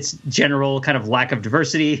them is its general kind of lack of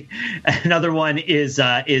diversity. Another one is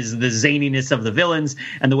the zaniness of the villains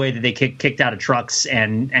and the way that they get kicked out of trucks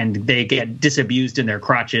and they get disabused in their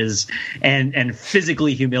crotches and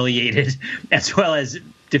physically humiliated as well as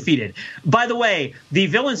defeated. By the way, the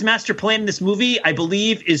villain's master plan in this movie, I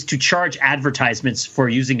believe, is to charge advertisements for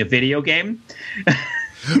using a video game.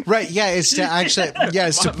 Right. Yeah. It's to actually. Yeah.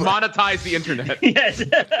 It's to monetize the internet. Yes.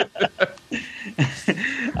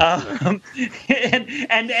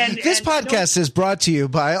 And this podcast is brought to you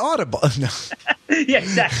by Audible. No. Yeah.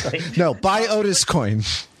 Exactly. No. Buy Otis Coin.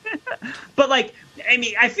 But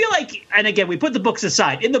I feel like, and again, we put the books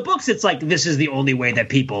aside. In the books, it's like, this is the only way that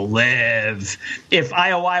people live. If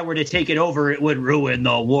IOI were to take it over, it would ruin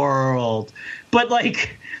the world. But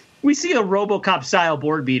we see a RoboCop-style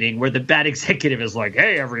board meeting where the bad executive is like,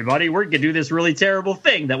 "Hey, everybody, we're going to do this really terrible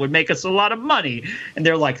thing that would make us a lot of money." And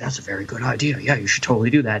they're like, "That's a very good idea. Yeah, you should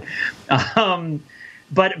totally do that."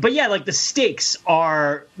 But yeah, the stakes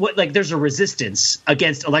are there's a resistance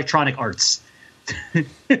against electronic arts. Yeah.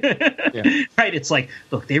 Right? It's like,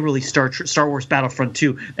 look, they released Star Wars Battlefront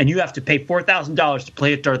 2, and you have to pay $4,000 to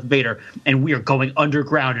play as Darth Vader, and we are going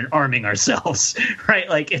underground and arming ourselves.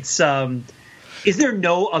 Right? It's is there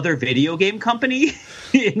no other video game company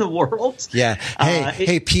in the world? Yeah.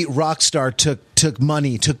 Hey, Pete, Rockstar took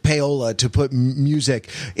money, took payola to put music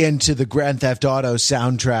into the Grand Theft Auto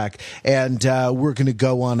soundtrack, and we're going to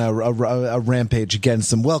go on a rampage against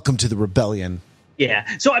them. Welcome to the rebellion. Yeah.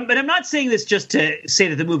 So, but I'm not saying this just to say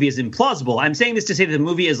that the movie is implausible. I'm saying this to say that the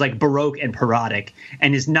movie is baroque and parodic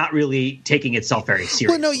and is not really taking itself very seriously.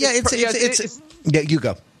 Well, no, yeah, it's yeah, you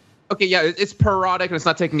go. Okay, yeah, it's parodic and it's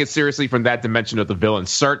not taking it seriously from that dimension of the villain,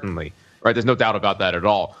 certainly. Right? There's no doubt about that at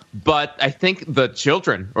all. But I think the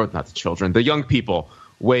children, or not the children, the young people,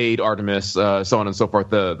 Wade, Artemis, so on and so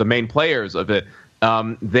forth, the main players of it,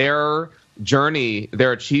 their journey,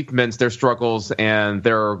 their achievements, their struggles, and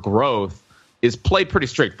their growth is played pretty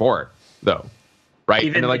straightforward, though. Right?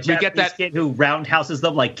 Even and we get that kid who roundhouses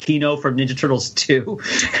them like Kino from Ninja Turtles 2.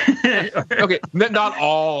 Okay, not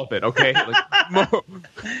all of it. Okay,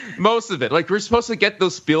 most of it. We're supposed to get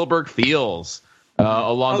those Spielberg feels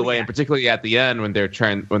along the way, and particularly at the end when they're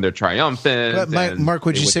triumphant. Mark,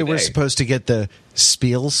 would you say we're supposed to get the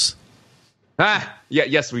spiels? Yeah,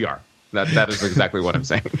 yes, we are. That is exactly what I'm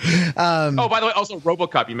saying. Oh, by the way, also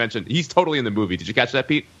RoboCop you mentioned. He's totally in the movie. Did you catch that,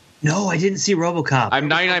 Pete? No, I didn't see RoboCop. I'm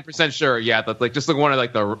 99% sure. Yeah, that just one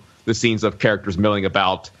of the scenes of characters milling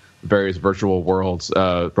about various virtual worlds.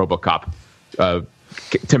 RoboCop,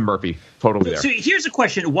 Tim Murphy, totally there. So here's a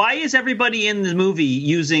question: why is everybody in the movie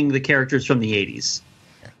using the characters from the 80s?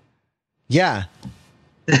 Yeah.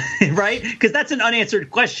 Right? Because that's an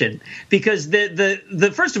unanswered question. Because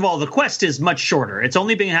the first of all, the quest is much shorter. It's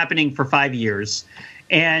only been happening for 5 years.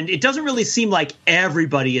 And it doesn't really seem like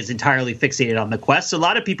everybody is entirely fixated on the quest. A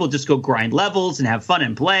lot of people just go grind levels and have fun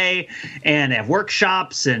and play, and they have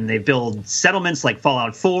workshops, and they build settlements like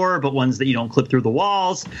Fallout 4, but ones that you don't clip through the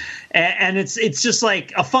walls. And it's just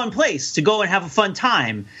like a fun place to go and have a fun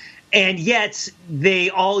time. And yet they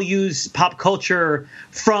all use pop culture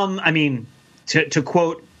from, to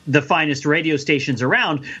quote the finest radio stations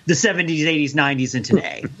around, the 70s, 80s, 90s, and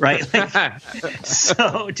today, right?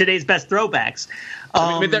 So today's best throwbacks.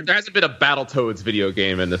 There hasn't been a Battletoads video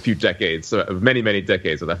game in a few decades, many, many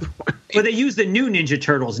decades at that point. But they use the new Ninja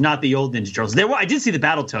Turtles, not the old Ninja Turtles. I did see the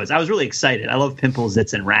Battletoads. I was really excited. I love Pimple,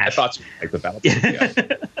 Zitz, and Rash. I thought you liked the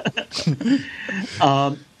Battletoads,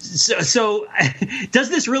 yeah. So does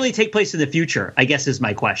this really take place in the future, I guess is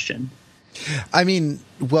my question.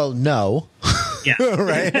 Well, no. Yeah.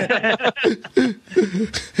 Right.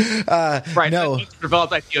 Right. No. The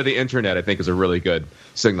developed idea of the internet, I think, is a really good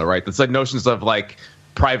signal, right? It's notions of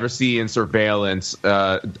privacy and surveillance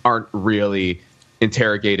aren't really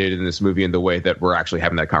interrogated in this movie in the way that we're actually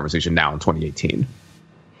having that conversation now in 2018.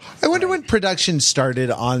 I wonder when production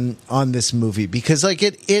started on this movie, because like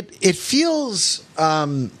it feels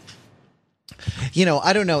you know,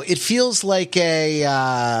 I don't know, it feels like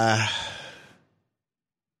a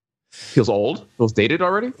feels old, feels dated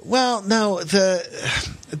already. Well, no,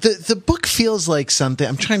 the book feels like something.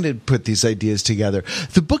 I'm trying to put these ideas together.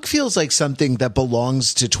 The book feels like something that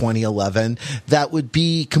belongs to 2011 that would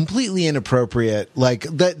be completely inappropriate. Like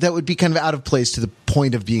that would be kind of out of place to the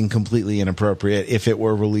point of being completely inappropriate if it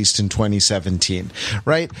were released in 2017,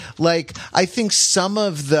 right? Like, I think some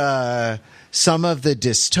of the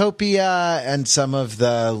dystopia and some of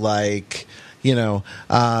the, like, you know,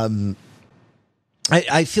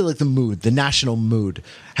 I feel like the national mood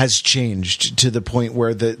has changed to the point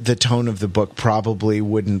where the tone of the book probably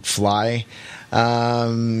wouldn't fly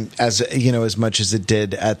as you know, as much as it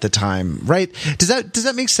did at the time, right? Does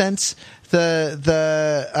that make sense? Because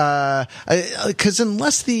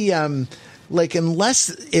unless unless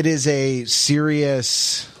it is a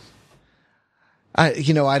serious, I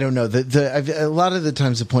don't know. A lot of the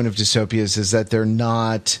times the point of dystopias is that they're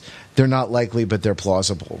not likely, but they're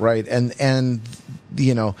plausible, right? And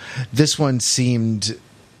you know, this one seemed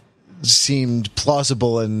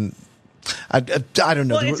plausible, and I don't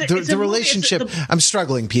know. Well, the relationship. I'm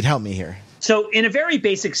struggling, Pete. Help me here. So, in a very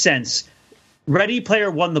basic sense, Ready Player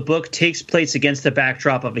One, the book, takes place against the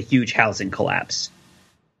backdrop of a huge housing collapse,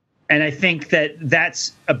 and I think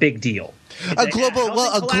that's a big deal. A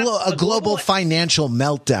global financial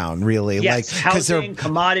meltdown, really. Yes, like, housing,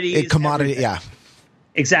 commodities, yeah,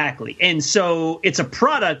 exactly. And so it's a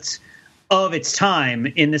product of its time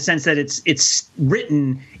in the sense that it's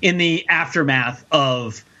written in the aftermath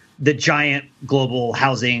of the giant global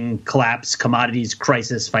housing collapse, commodities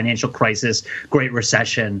crisis, financial crisis, Great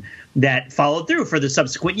Recession that followed through for the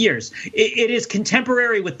subsequent years. It is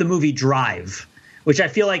contemporary with the movie Drive, which I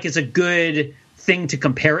feel like is a good thing to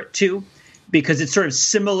compare it to, because it's sort of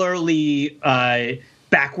similarly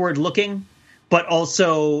backward looking, but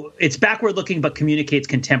also it's backward looking but communicates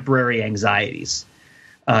contemporary anxieties.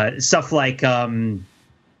 Stuff like,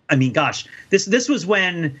 this was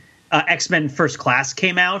when X-Men First Class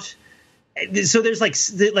came out. So there's like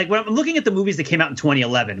when I'm looking at the movies that came out in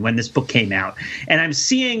 2011 when this book came out, and I'm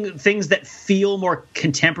seeing things that feel more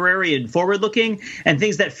contemporary and forward looking, and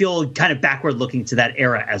things that feel kind of backward looking to that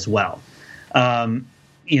era as well.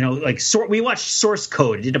 We watched Source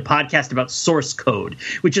Code. I did a podcast about Source Code,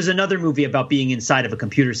 which is another movie about being inside of a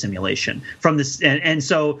computer simulation from this. And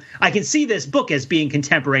so I can see this book as being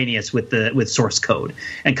contemporaneous with Source Code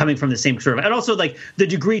and coming from the same sort of, and also like the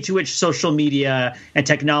degree to which social media and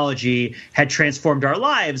technology had transformed our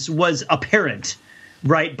lives was apparent,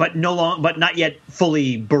 right? But not yet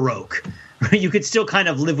fully Baroque. You could still kind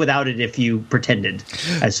of live without it if you pretended,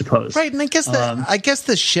 I suppose. Right, and I guess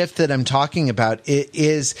the shift that I'm talking about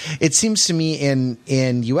it seems to me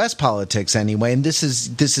in U.S. politics anyway, and this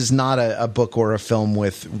is not a book or a film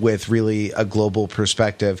with really a global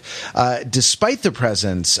perspective, despite the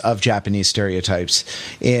presence of Japanese stereotypes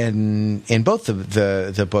in both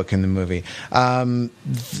the book and the movie.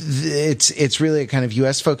 It's really a kind of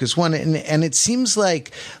U.S. focused one, and it seems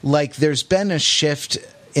like there's been a shift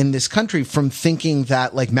in this country from thinking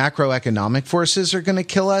that like macroeconomic forces are going to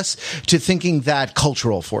kill us to thinking that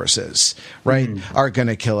cultural forces, right, are going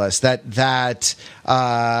to kill us. That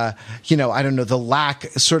I don't know, the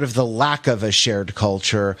lack of a shared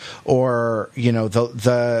culture, or, you know,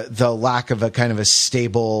 the lack of a kind of a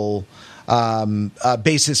stable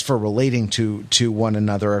basis for relating to one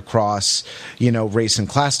another across, you know, race and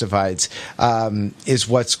class divides, is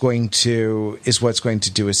what's going to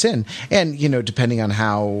do us in. And, you know, depending on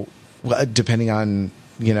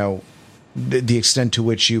you know, the extent to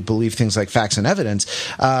which you believe things like facts and evidence,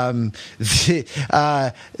 the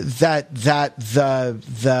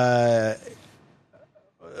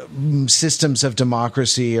systems of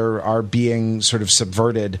democracy are being sort of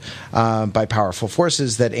subverted by powerful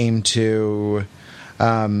forces that aim to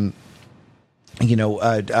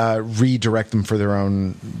redirect them for their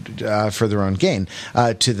own gain,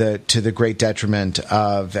 to the great detriment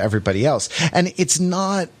of everybody else. And it's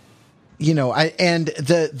not, you know,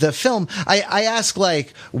 the film, I ask,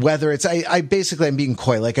 like, whether it's, basically, I'm being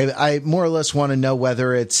coy. Like, I more or less want to know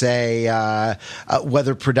whether it's whether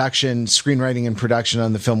screenwriting and production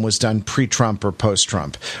on the film was done pre-Trump or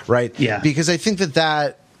post-Trump, right? Yeah. Because I think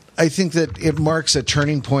that it marks a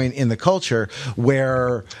turning point in the culture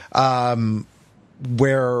where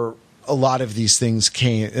a a lot of these things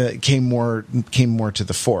came more to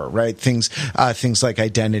the fore, right? Things like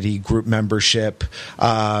identity, group membership,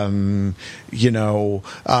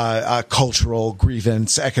 cultural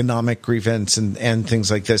grievance, economic grievance, and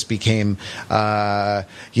things like this became, the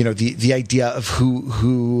idea of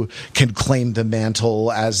who can claim the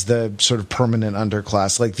mantle as the sort of permanent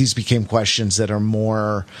underclass. Like, these became questions that are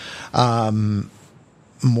more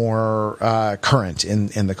current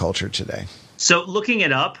in the culture today. So looking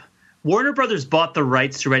it up, Warner Brothers bought the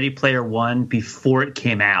rights to Ready Player One before it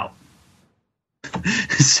came out.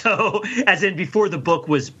 So, as in before the book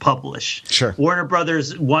was published. Sure. Warner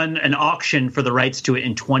Brothers won an auction for the rights to it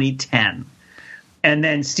in 2010. And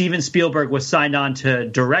then Steven Spielberg was signed on to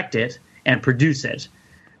direct it and produce it.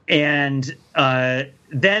 And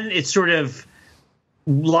then it sort of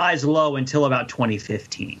lies low until about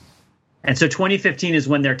 2015. And so 2015 is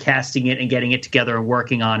when they're casting it and getting it together and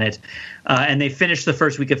working on it. And they finished the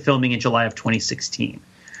first week of filming in July of 2016.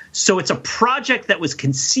 So it's a project that was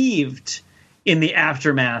conceived in the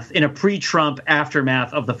aftermath, in a pre-Trump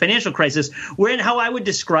aftermath of the financial crisis, wherein how I would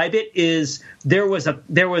describe it is there was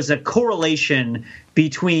a correlation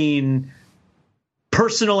between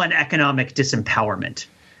personal and economic disempowerment.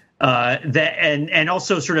 And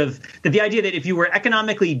also sort of the idea that if you were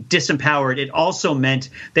economically disempowered, it also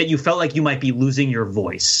meant that you felt like you might be losing your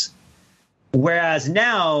voice. Whereas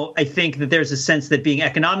now I think that there's a sense that being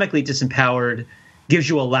economically disempowered gives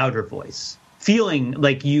you a louder voice. Feeling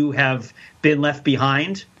like you have been left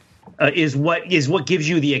behind is what gives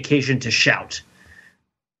you the occasion to shout.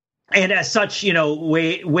 And as such,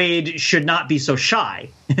 Wade should not be so shy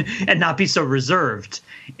and not be so reserved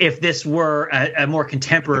if this were a more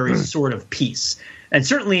contemporary sort of piece. And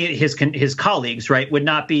certainly his colleagues, right, would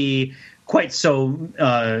not be quite so,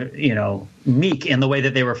 meek in the way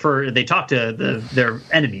that they talk to their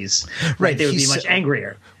enemies. Right. They would be much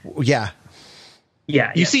angrier. Yeah.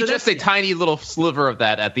 Yeah. You see just a tiny little sliver of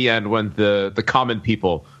that at the end when the common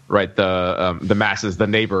people, right, the masses, the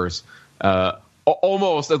neighbors,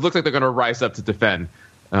 almost, it looks like they're going to rise up to defend.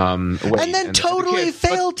 And then totally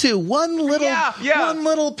fail to one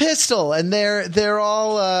little pistol, and they're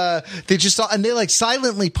all and they like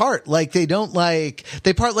silently part, like they part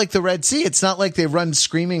like the Red Sea. It's not like they run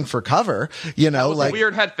screaming for cover, like a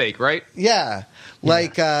weird head fake, right? Yeah.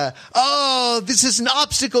 Like, this is an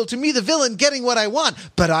obstacle to me, the villain, getting what I want,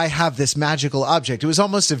 but I have this magical object. It was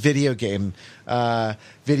almost a video game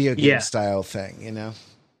style thing,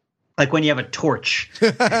 Like when you have a torch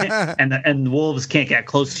and the wolves can't get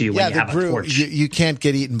close to you when you have a torch. You can't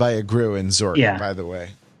get eaten by a Gru in Zork, by the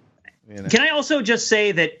way. Can I also just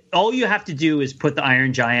say that all you have to do is put the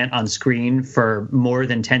Iron Giant on screen for more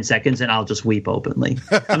than 10 seconds and I'll just weep openly.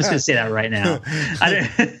 I'm just going to say that right now.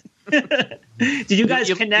 Did you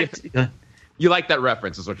guys connect? You like that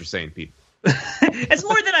reference is what you're saying, Pete. It's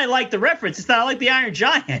more than I like the reference. It's that I like the Iron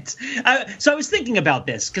Giant. So I was thinking about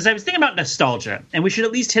this because I was thinking about nostalgia, and we should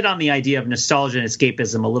at least hit on the idea of nostalgia and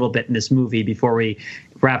escapism a little bit in this movie before we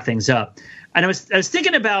wrap things up. And I was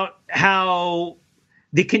thinking about how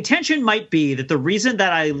the contention might be that the reason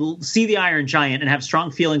that I see the Iron Giant and have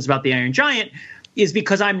strong feelings about the Iron Giant is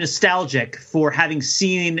because I'm nostalgic for having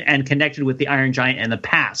seen and connected with the Iron Giant in the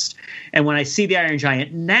past. And when I see the Iron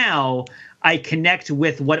Giant now, I connect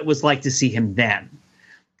with what it was like to see him then.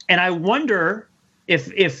 And I wonder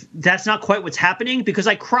if that's not quite what's happening, because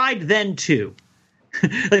I cried then too.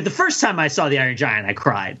 Like the first time I saw the Iron Giant, I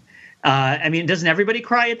cried. Doesn't everybody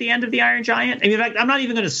cry at the end of the Iron Giant? In fact, I'm not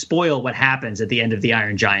even going to spoil what happens at the end of the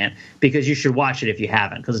Iron Giant, because you should watch it if you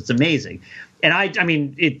haven't, because it's amazing. And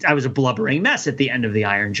I was a blubbering mess at the end of the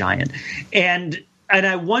Iron Giant. And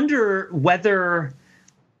I wonder whether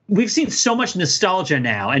we've seen so much nostalgia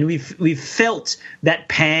now, and we've felt that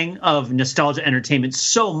pang of nostalgia entertainment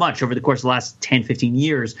so much over the course of the last 10, 15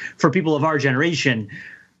 years for people of our generation.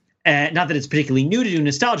 Not that it's particularly new to do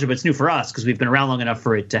nostalgia, but it's new for us because we've been around long enough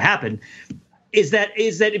for it to happen. Is that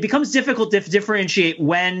it becomes difficult to differentiate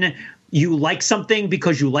when you like something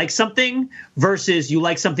because you like something versus you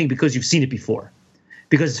like something because you've seen it before,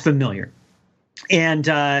 because it's familiar. And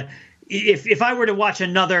if I were to watch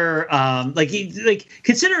another,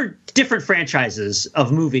 consider different franchises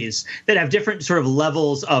of movies that have different sort of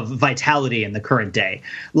levels of vitality in the current day.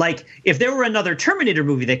 Like if there were another Terminator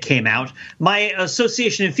movie that came out, my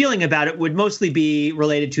association and feeling about it would mostly be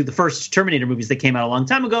related to the first Terminator movies that came out a long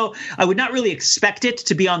time ago. I would not really expect it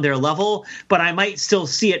to be on their level, but I might still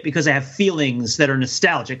see it because I have feelings that are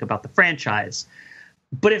nostalgic about the franchise.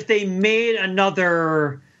 But if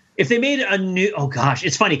if they made a new, oh gosh,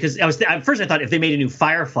 it's funny because at first I thought if they made a new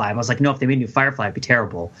Firefly, I was like, no, if they made a new Firefly, it'd be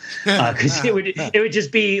terrible because it would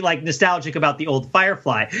just be like nostalgic about the old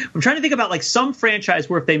Firefly. I'm trying to think about like some franchise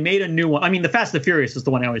where if they made a new one, I mean, the Fast and the Furious is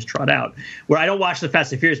the one I always trot out, where I don't watch the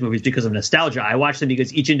Fast and Furious movies because of nostalgia. I watch them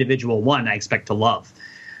because each individual one I expect to love.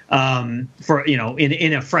 For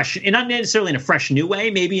in a fresh, and not necessarily in a fresh new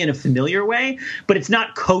way, maybe in a familiar way, but it's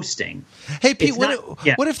not coasting. Hey Pete,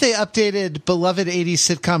 what if they updated beloved 80s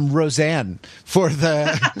sitcom Roseanne for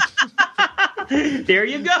the? There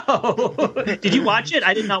you go. Did you watch it?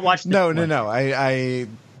 I did not watch. No. I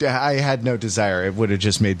had no desire. It would have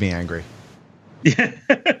just made me angry.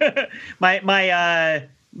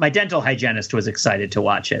 My dental hygienist was excited to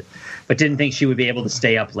watch it, but didn't think she would be able to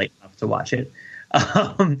stay up late enough to watch it.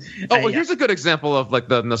 Here's a good example of like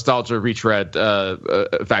the nostalgia retread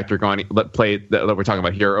factor that we're talking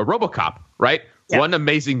about here. RoboCop, right? Yeah. One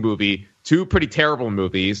amazing movie, two pretty terrible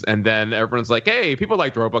movies, and then everyone's like, "Hey, people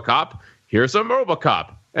liked RoboCop. Here's some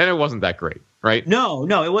RoboCop," and it wasn't that great, right? No,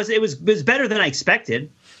 it was better than I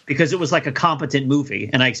expected. Because it was like a competent movie,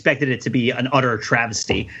 and I expected it to be an utter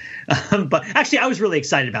travesty. But actually, I was really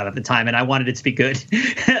excited about it at the time, and I wanted it to be good.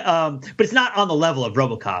 But it's not on the level of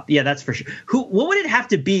RoboCop. Yeah, that's for sure. What would it have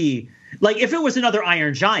to be? Like, if it was another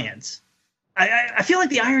Iron Giant, I feel like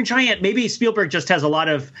the Iron Giant, maybe Spielberg just has a lot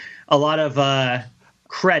of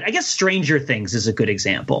cred. I guess Stranger Things is a good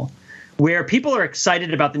example, where people are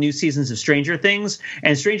excited about the new seasons of Stranger Things,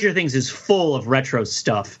 and Stranger Things is full of retro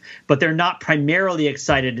stuff, but they're not primarily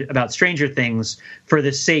excited about Stranger Things for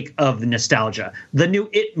the sake of the nostalgia. The new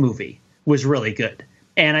It movie was really good.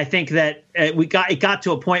 And I think that it got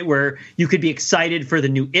to a point where you could be excited for the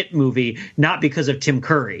new It movie, not because of Tim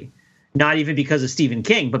Curry, not even because of Stephen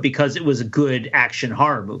King, but because it was a good action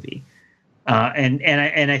horror movie. And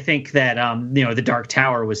I think that The Dark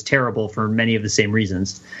Tower was terrible for many of the same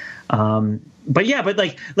reasons. But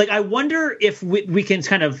I wonder if we can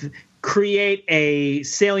kind of create a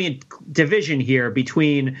salient division here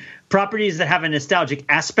between properties that have a nostalgic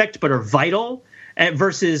aspect but are vital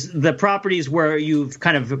versus the properties where you've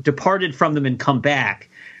kind of departed from them and come back,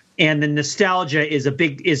 and the nostalgia is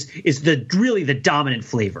really the dominant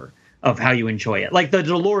flavor of how you enjoy it. Like the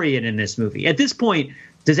DeLorean in this movie. At this point,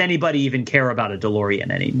 does anybody even care about a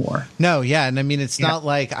DeLorean anymore? No, yeah, and I mean it's not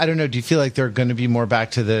like, I don't know, do you feel like they're going to be more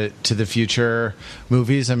Back to the Future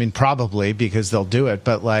movies? I mean, probably, because they'll do it,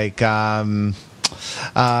 but like I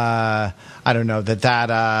don't know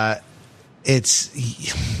that it's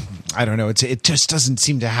I don't know, it just doesn't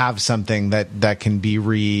seem to have something that can be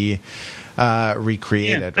recreated.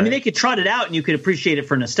 Yeah. Right? I mean, they could trot it out and you could appreciate it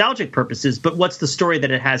for nostalgic purposes, but what's the story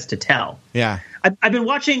that it has to tell? Yeah. I've been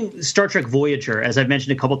watching Star Trek Voyager, as I've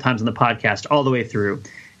mentioned a couple times on the podcast, all the way through.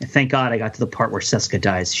 And thank God I got to the part where Seska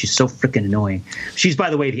dies. She's so freaking annoying. She's, by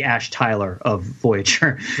the way, the Ash Tyler of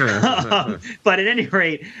Voyager. But at any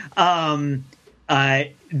rate, I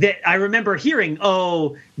remember hearing,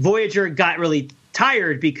 Voyager got really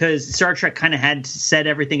tired because Star Trek kind of had said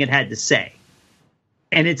everything it had to say.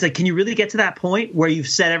 And it's like, can you really get to that point where you've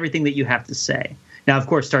said everything that you have to say? Now, of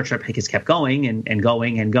course, Star Trek has kept going and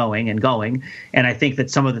going and going and going. And I think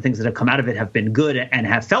that some of the things that have come out of it have been good and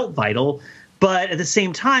have felt vital. But at the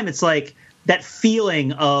same time, it's like that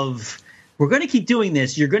feeling of, we're going to keep doing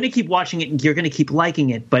this. You're going to keep watching it and you're going to keep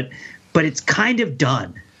liking it. But it's kind of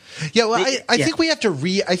done. Yeah, well, I think we have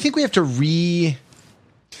to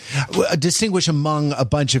distinguish among a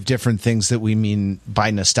bunch of different things that we mean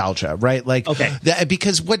by nostalgia, right? Like, okay.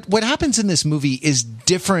 Because what happens in this movie is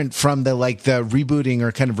different from the rebooting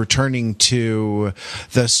or kind of returning to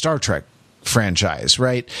the Star Trek franchise,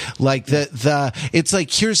 right? Like it's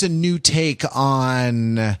like, here's a new take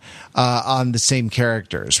on the same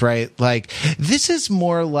characters, right? Like this is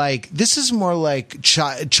more like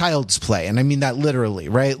child's play, and I mean that literally,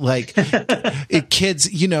 right? Like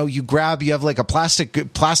kids, you have like a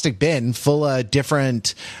plastic bin full of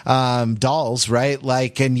different dolls, right?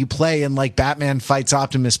 Like, and you play and like Batman fights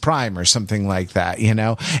Optimus Prime or something like that,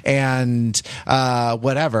 and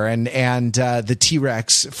whatever, and the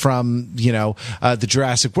T-Rex from the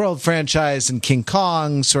Jurassic World franchise and King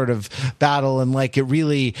Kong sort of battle, and like it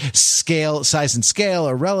really size and scale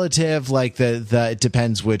are relative, like it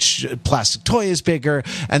depends which plastic toy is bigger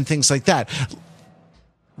and things like that,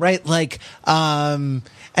 right? Like and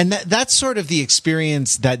that's sort of the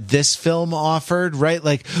experience that this film offered, right?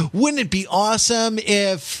 Like, wouldn't it be awesome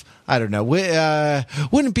if, I don't know, wouldn't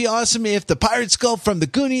it be awesome if the pirate skull from the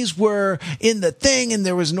Goonies were in the thing and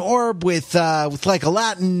there was an orb with like a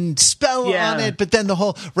Latin spell on it, but then the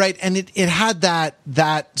whole, right, and it had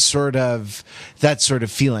that sort of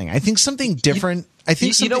feeling. I think something different I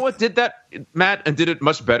think you know what did that, Matt, and did it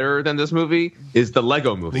much better than this movie is the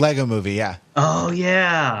Lego Movie. Lego Movie, yeah. Oh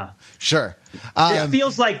yeah, sure. It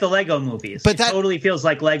feels like the Lego movies. But that totally feels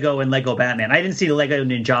like Lego and Lego Batman. I didn't see the Lego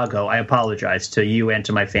Ninjago. I apologize to you and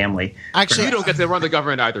to my family. Actually, you don't get to run the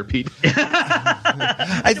government either, Pete.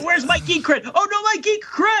 Where's my geek cred? Oh no, my geek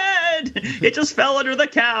cred! It just fell under the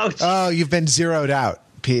couch. Oh, you've been zeroed out,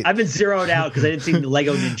 Pete. I've been zeroed out because I didn't see the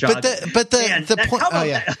Lego Ninjago. But the point. Oh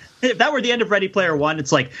yeah. If that were the end of Ready Player One,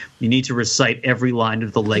 it's like you need to recite every line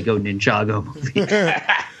of the Lego Ninjago movie.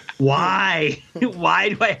 Why? Why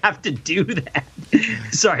do I have to do that?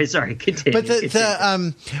 Sorry. Continue. But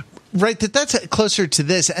right, that's closer to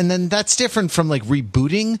this, and then that's different from like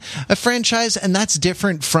rebooting a franchise, and that's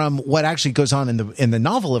different from what actually goes on in the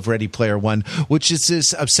novel of Ready Player One, which is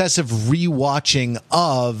this obsessive rewatching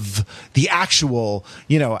of the actual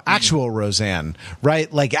Roseanne,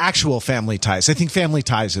 right? Like actual Family Ties. I think Family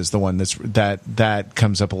Ties is the one that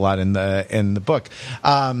comes up a lot in the book.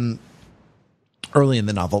 Early in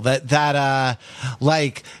the novel that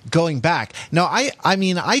like going back. No, I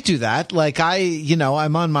mean, I do that. Like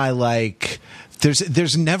I'm on my like,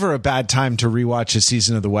 there's never a bad time to rewatch a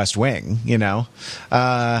season of The West Wing,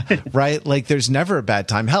 right? Like there's never a bad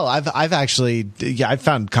time. Hell, I've actually, I've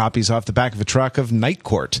found copies off the back of a truck of Night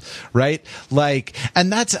Court, right? Like,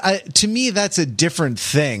 and that's, to me, that's a different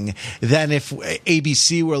thing than if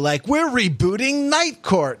ABC were like, we're rebooting Night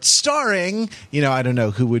Court starring, I don't know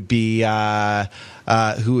who would be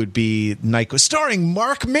Night Court, starring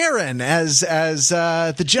Mark Maron as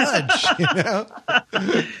the judge,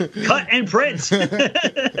 Cut and print.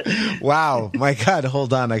 Wow, my God,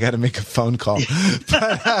 hold on, I got to make a phone call.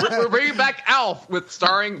 We're bringing back Alf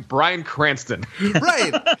starring Bryan Cranston.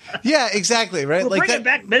 Right? Yeah, exactly. Right. We're bringing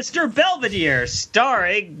back Mr. Belvedere,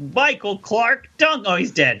 starring Michael Clark Duncan. Oh,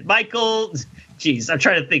 he's dead. Michael. Jeez, I'm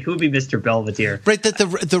trying to think who would be Mr. Belvedere. Right, that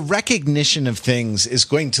the recognition of things is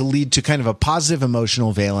going to lead to kind of a positive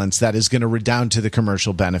emotional valence that is going to redound to the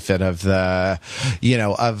commercial benefit of the,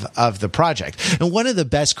 of the project. And one of the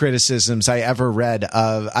best criticisms I ever read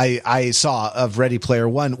I saw of Ready Player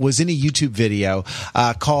One was in a YouTube video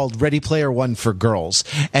called Ready Player One for Girls,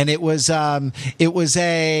 and it was a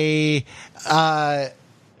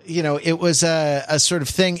sort of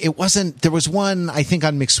thing. It wasn't, there was one, I think,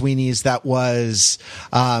 on McSweeney's that was,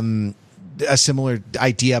 a similar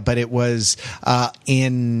idea, but it was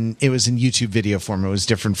in YouTube video form. It was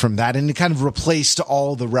different from that, and it kind of replaced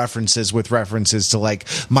all the references with references to like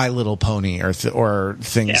My Little Pony or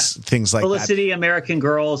things like Felicity, that. American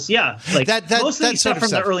Girls, like that most of the stuff from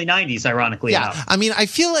the early '90s. Ironically, yeah. I mean, I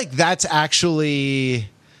feel like that's actually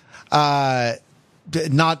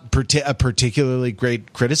not a particularly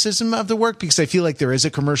great criticism of the work, because I feel like there is a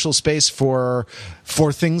commercial space for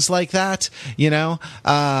things like that.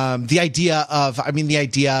 The idea of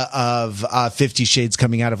 50 Shades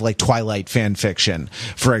coming out of like Twilight fan fiction,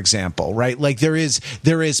 for example, right? Like there is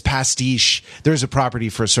pastiche. There's a property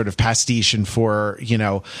for sort of pastiche and for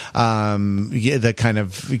the kind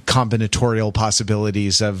of combinatorial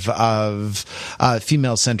possibilities of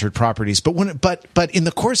female centered properties. But in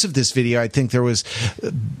the course of this video, I think there was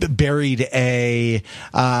buried a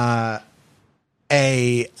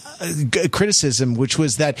criticism, which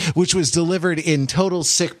was delivered in total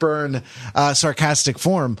sick burn, sarcastic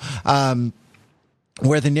form,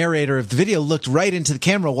 where the narrator of the video looked right into the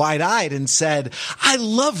camera wide-eyed and said, "I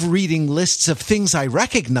love reading lists of things I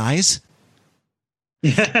recognize."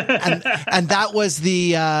 and that was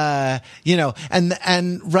the and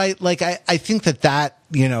right, like I think that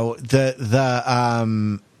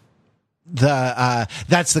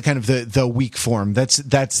that's the kind of the weak form. That's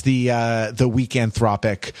the weak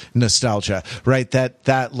anthropic nostalgia, right?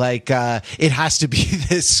 That like it has to be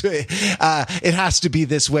this way. It has to be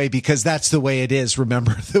this way because that's the way it is.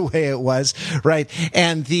 Remember the way it was, right?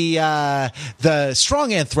 And the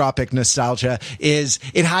strong anthropic nostalgia is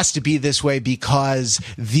it has to be this way because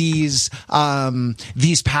these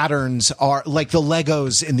patterns are like the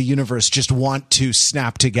Legos in the universe just want to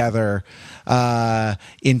snap together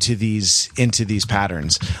into these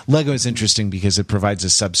patterns. Lego is interesting because it provides a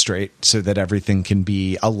substrate so that everything can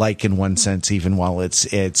be alike in one sense, even while it's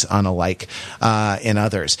unalike in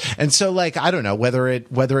others. And so, like, I don't know whether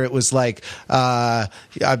it was like My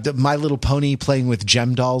Little Pony playing with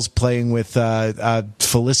Gem Dolls, playing with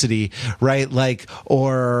Felicity, right? Like,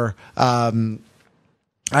 or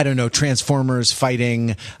I don't know, Transformers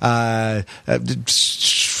fighting, right,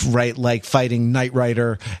 like fighting Knight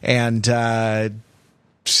Rider and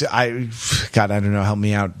I don't know. Help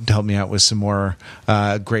me out with some more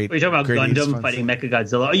great. Are you talking about great Gundam fighting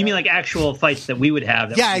Mechagodzilla? Oh, you mean like actual fights that we would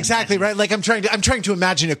have? Yeah, exactly right. Like I'm trying to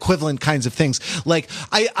imagine equivalent kinds of things. Like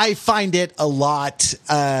I find it a lot.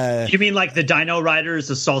 You mean like the Dino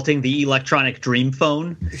Riders assaulting the electronic Dream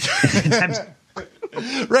Phone?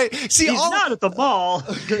 Right. See, he's not at the mall.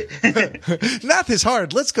 Math is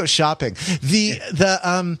hard. Let's go shopping. This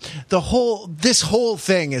whole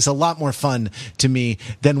thing is a lot more fun to me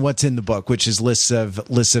than what's in the book, which is lists of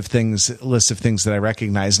things that I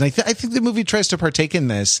recognize. And I think the movie tries to partake in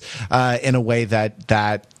this in a way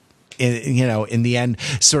that in the end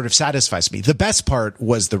sort of satisfies me. The best part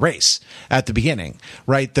was the race at the beginning,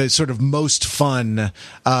 right? The sort of most fun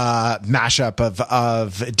mashup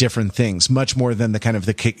of different things, much more than the kind of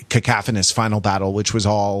the cacophonous final battle, which was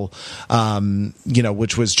all,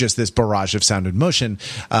 which was just this barrage of sound and motion.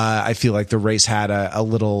 I feel like the race had a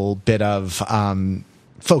little bit of,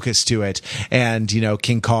 focus to it, and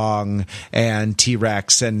King Kong and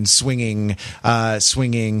T-Rex and swinging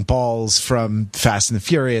balls from Fast and the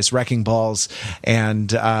Furious, wrecking balls,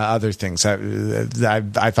 and other things. I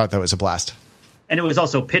thought that was a blast. And it was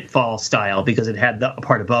also Pitfall style because it had the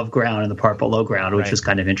part above ground and the part below ground, which was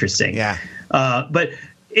kind of interesting. Yeah.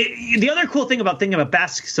 The other cool thing about thinking about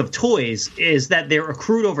baskets of toys is that they're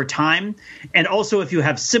accrued over time, and also if you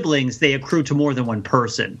have siblings, they accrue to more than one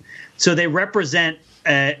person. So they represent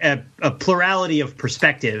a plurality of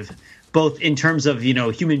perspective, both in terms of,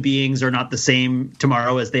 human beings are not the same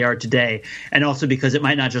tomorrow as they are today, and also because it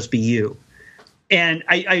might not just be you. And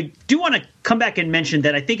I do want to come back and mention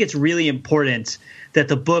that I think it's really important that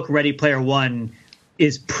the book Ready Player One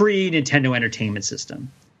is pre-Nintendo Entertainment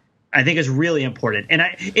System. I think it's really important. And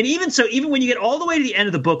even so, even when you get all the way to the end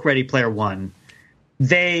of the book Ready Player One,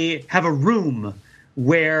 they have a room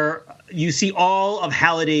where you see all of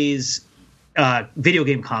Halliday's video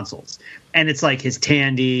game consoles, and it's like his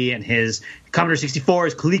Tandy and his Commodore 64,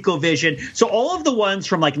 his ColecoVision. So all of the ones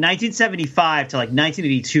from like 1975 to like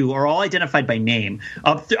 1982 are all identified by name,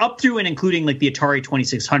 up through and including like the Atari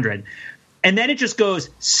 2600. And then it just goes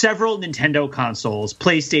several Nintendo consoles,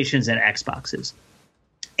 PlayStations, and Xboxes.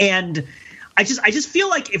 And I just feel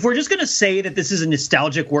like if we're just going to say that this is a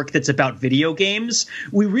nostalgic work that's about video games,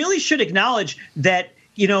 we really should acknowledge that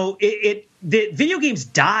the video games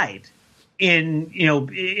died when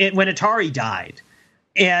Atari died,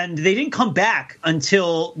 and they didn't come back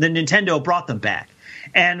until the Nintendo brought them back.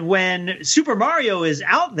 And when Super Mario is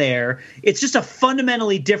out there, it's just a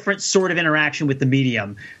fundamentally different sort of interaction with the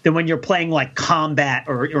medium than when you're playing like Combat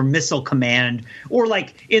or Missile Command, or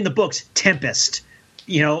like in the books Tempest,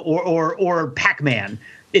 or Pac-Man.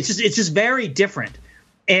 It's just very different.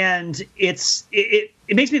 And it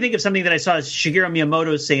makes me think of something that I saw Shigeru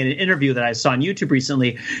Miyamoto say in an interview that I saw on YouTube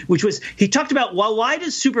recently, which was he talked about, why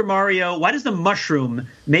does the mushroom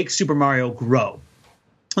make Super Mario grow?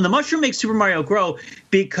 And the mushroom makes Super Mario grow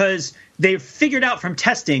because they figured out from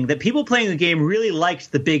testing that people playing the game really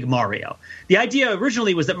liked the big Mario. The idea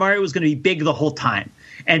originally was that Mario was going to be big the whole time,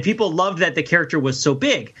 and people loved that the character was so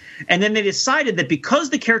big. And then they decided that because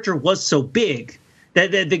the character was so big,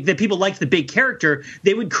 that people liked the big character,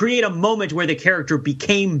 they would create a moment where the character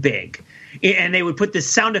became big, and they would put this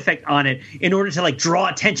sound effect on it in order to like draw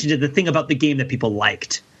attention to the thing about the game that people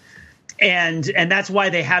liked. And that's why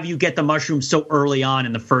they have you get the mushroom so early on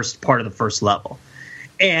in the first part of the first level.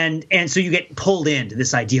 And so you get pulled into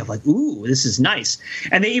this idea of like, ooh, this is nice.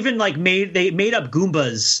 And they even like made up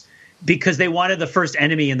Goombas because they wanted the first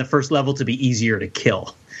enemy in the first level to be easier to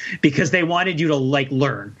kill, because they wanted you to like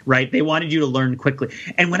learn, right? They wanted you to learn quickly.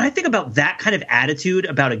 And when I think about that kind of attitude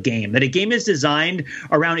about a game, that a game is designed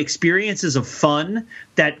around experiences of fun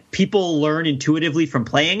that people learn intuitively from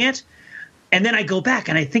playing it, and then I go back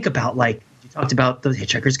and I think about, like, you talked about the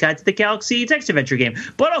Hitchhiker's Guide to the Galaxy text adventure game,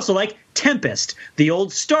 but also like Tempest, the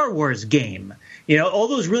old Star Wars game, all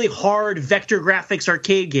those really hard vector graphics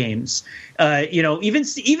arcade games, even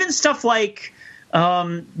stuff like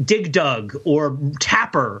Dig Dug or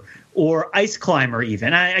Tapper or Ice Climber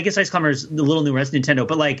even. I guess Ice Climber is a little newer as Nintendo,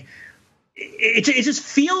 but like it just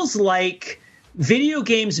feels like video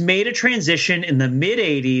games made a transition in the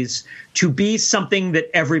mid-'80s to be something that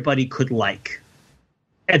everybody could like.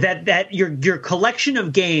 And that your collection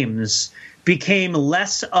of games became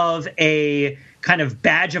less of a kind of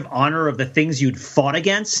badge of honor of the things you'd fought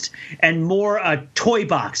against and more a toy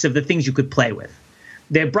box of the things you could play with.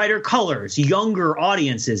 They have brighter colors, younger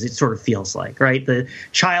audiences, it sort of feels like, right? The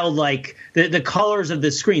childlike, the colors of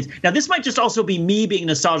the screens. Now, this might just also be me being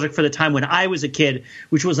nostalgic for the time when I was a kid,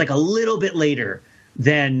 which was like a little bit later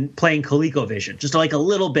than playing ColecoVision. Just like a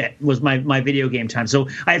little bit was my video game time. So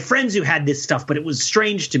I had friends who had this stuff, but it was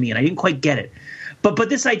strange to me and I didn't quite get it. But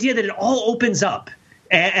this idea that it all opens up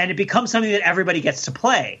and it becomes something that everybody gets to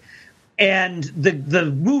play. And the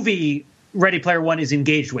movie Ready Player One is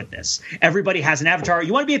engaged with this. Everybody has an avatar.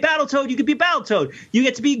 You want to be a Battletoad? You could be Battletoad. You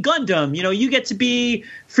get to be Gundam. You get to be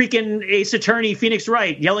freaking Ace Attorney Phoenix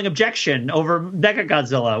Wright yelling objection over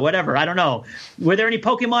Mechagodzilla, whatever. I don't know. Were there any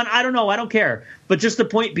Pokemon? I don't know. I don't care. But just the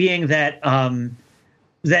point being that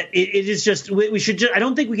that it is just we should just, I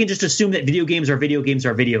don't think we can just assume that video games are video games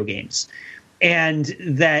are video games. And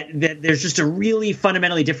that there's just a really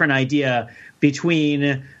fundamentally different idea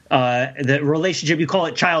between the relationship. You call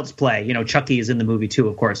it child's play. Chucky is in the movie too,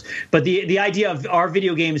 of course. But the idea of our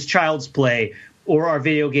video games child's play or our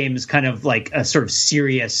video games kind of like a sort of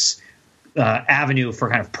serious avenue for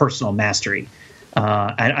kind of personal mastery.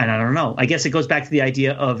 And I don't know. I guess it goes back to the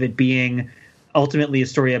idea of it being ultimately a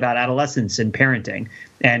story about adolescence and parenting.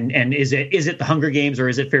 And is it the Hunger Games or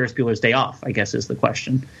is it Ferris Bueller's Day Off, I guess is the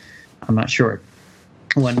question. I'm not sure.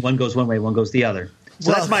 One goes one way, one goes the other.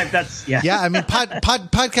 So that's yeah. Yeah, I mean,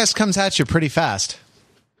 podcast comes at you pretty fast.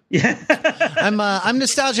 Yeah, I'm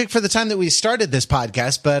nostalgic for the time that we started this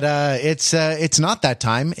podcast, but it's not that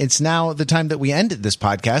time. It's now the time that we ended this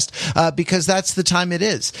podcast because that's the time it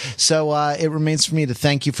is. So it remains for me to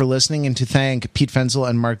thank you for listening and to thank Pete Fenzel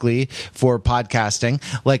and Mark Lee for podcasting.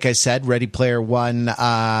 Like I said, Ready Player One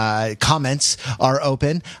comments are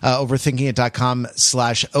open.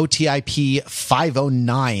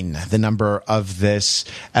 Overthinking.com/OTIP509, the number of this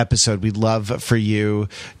episode. We'd love for you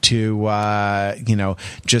to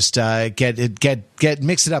just get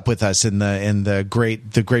mix it up with us in the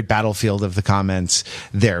great battlefield of the comments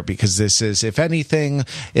there, because this is, if anything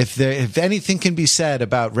can be said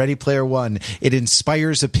about Ready Player One, it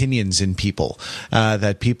inspires opinions in people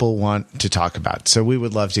that people want to talk about. So we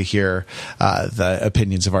would love to hear the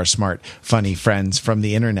opinions of our smart, funny friends from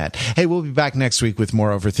the internet. Hey, we'll be back next week with more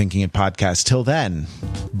Overthinking It podcast. Till then,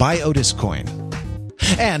 buy Otis Coin.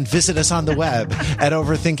 And visit us on the web at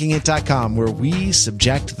overthinkingit.com, where we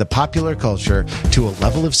subject the popular culture to a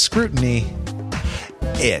level of scrutiny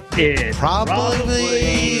it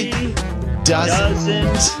probably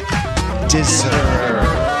doesn't deserve.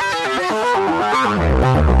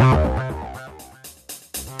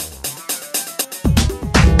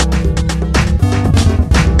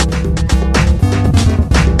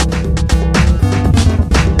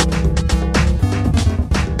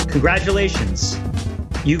 Congratulations.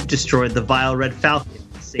 You've destroyed the vile Red Falcon,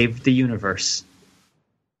 saved the universe.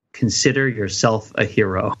 Consider yourself a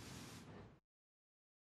hero.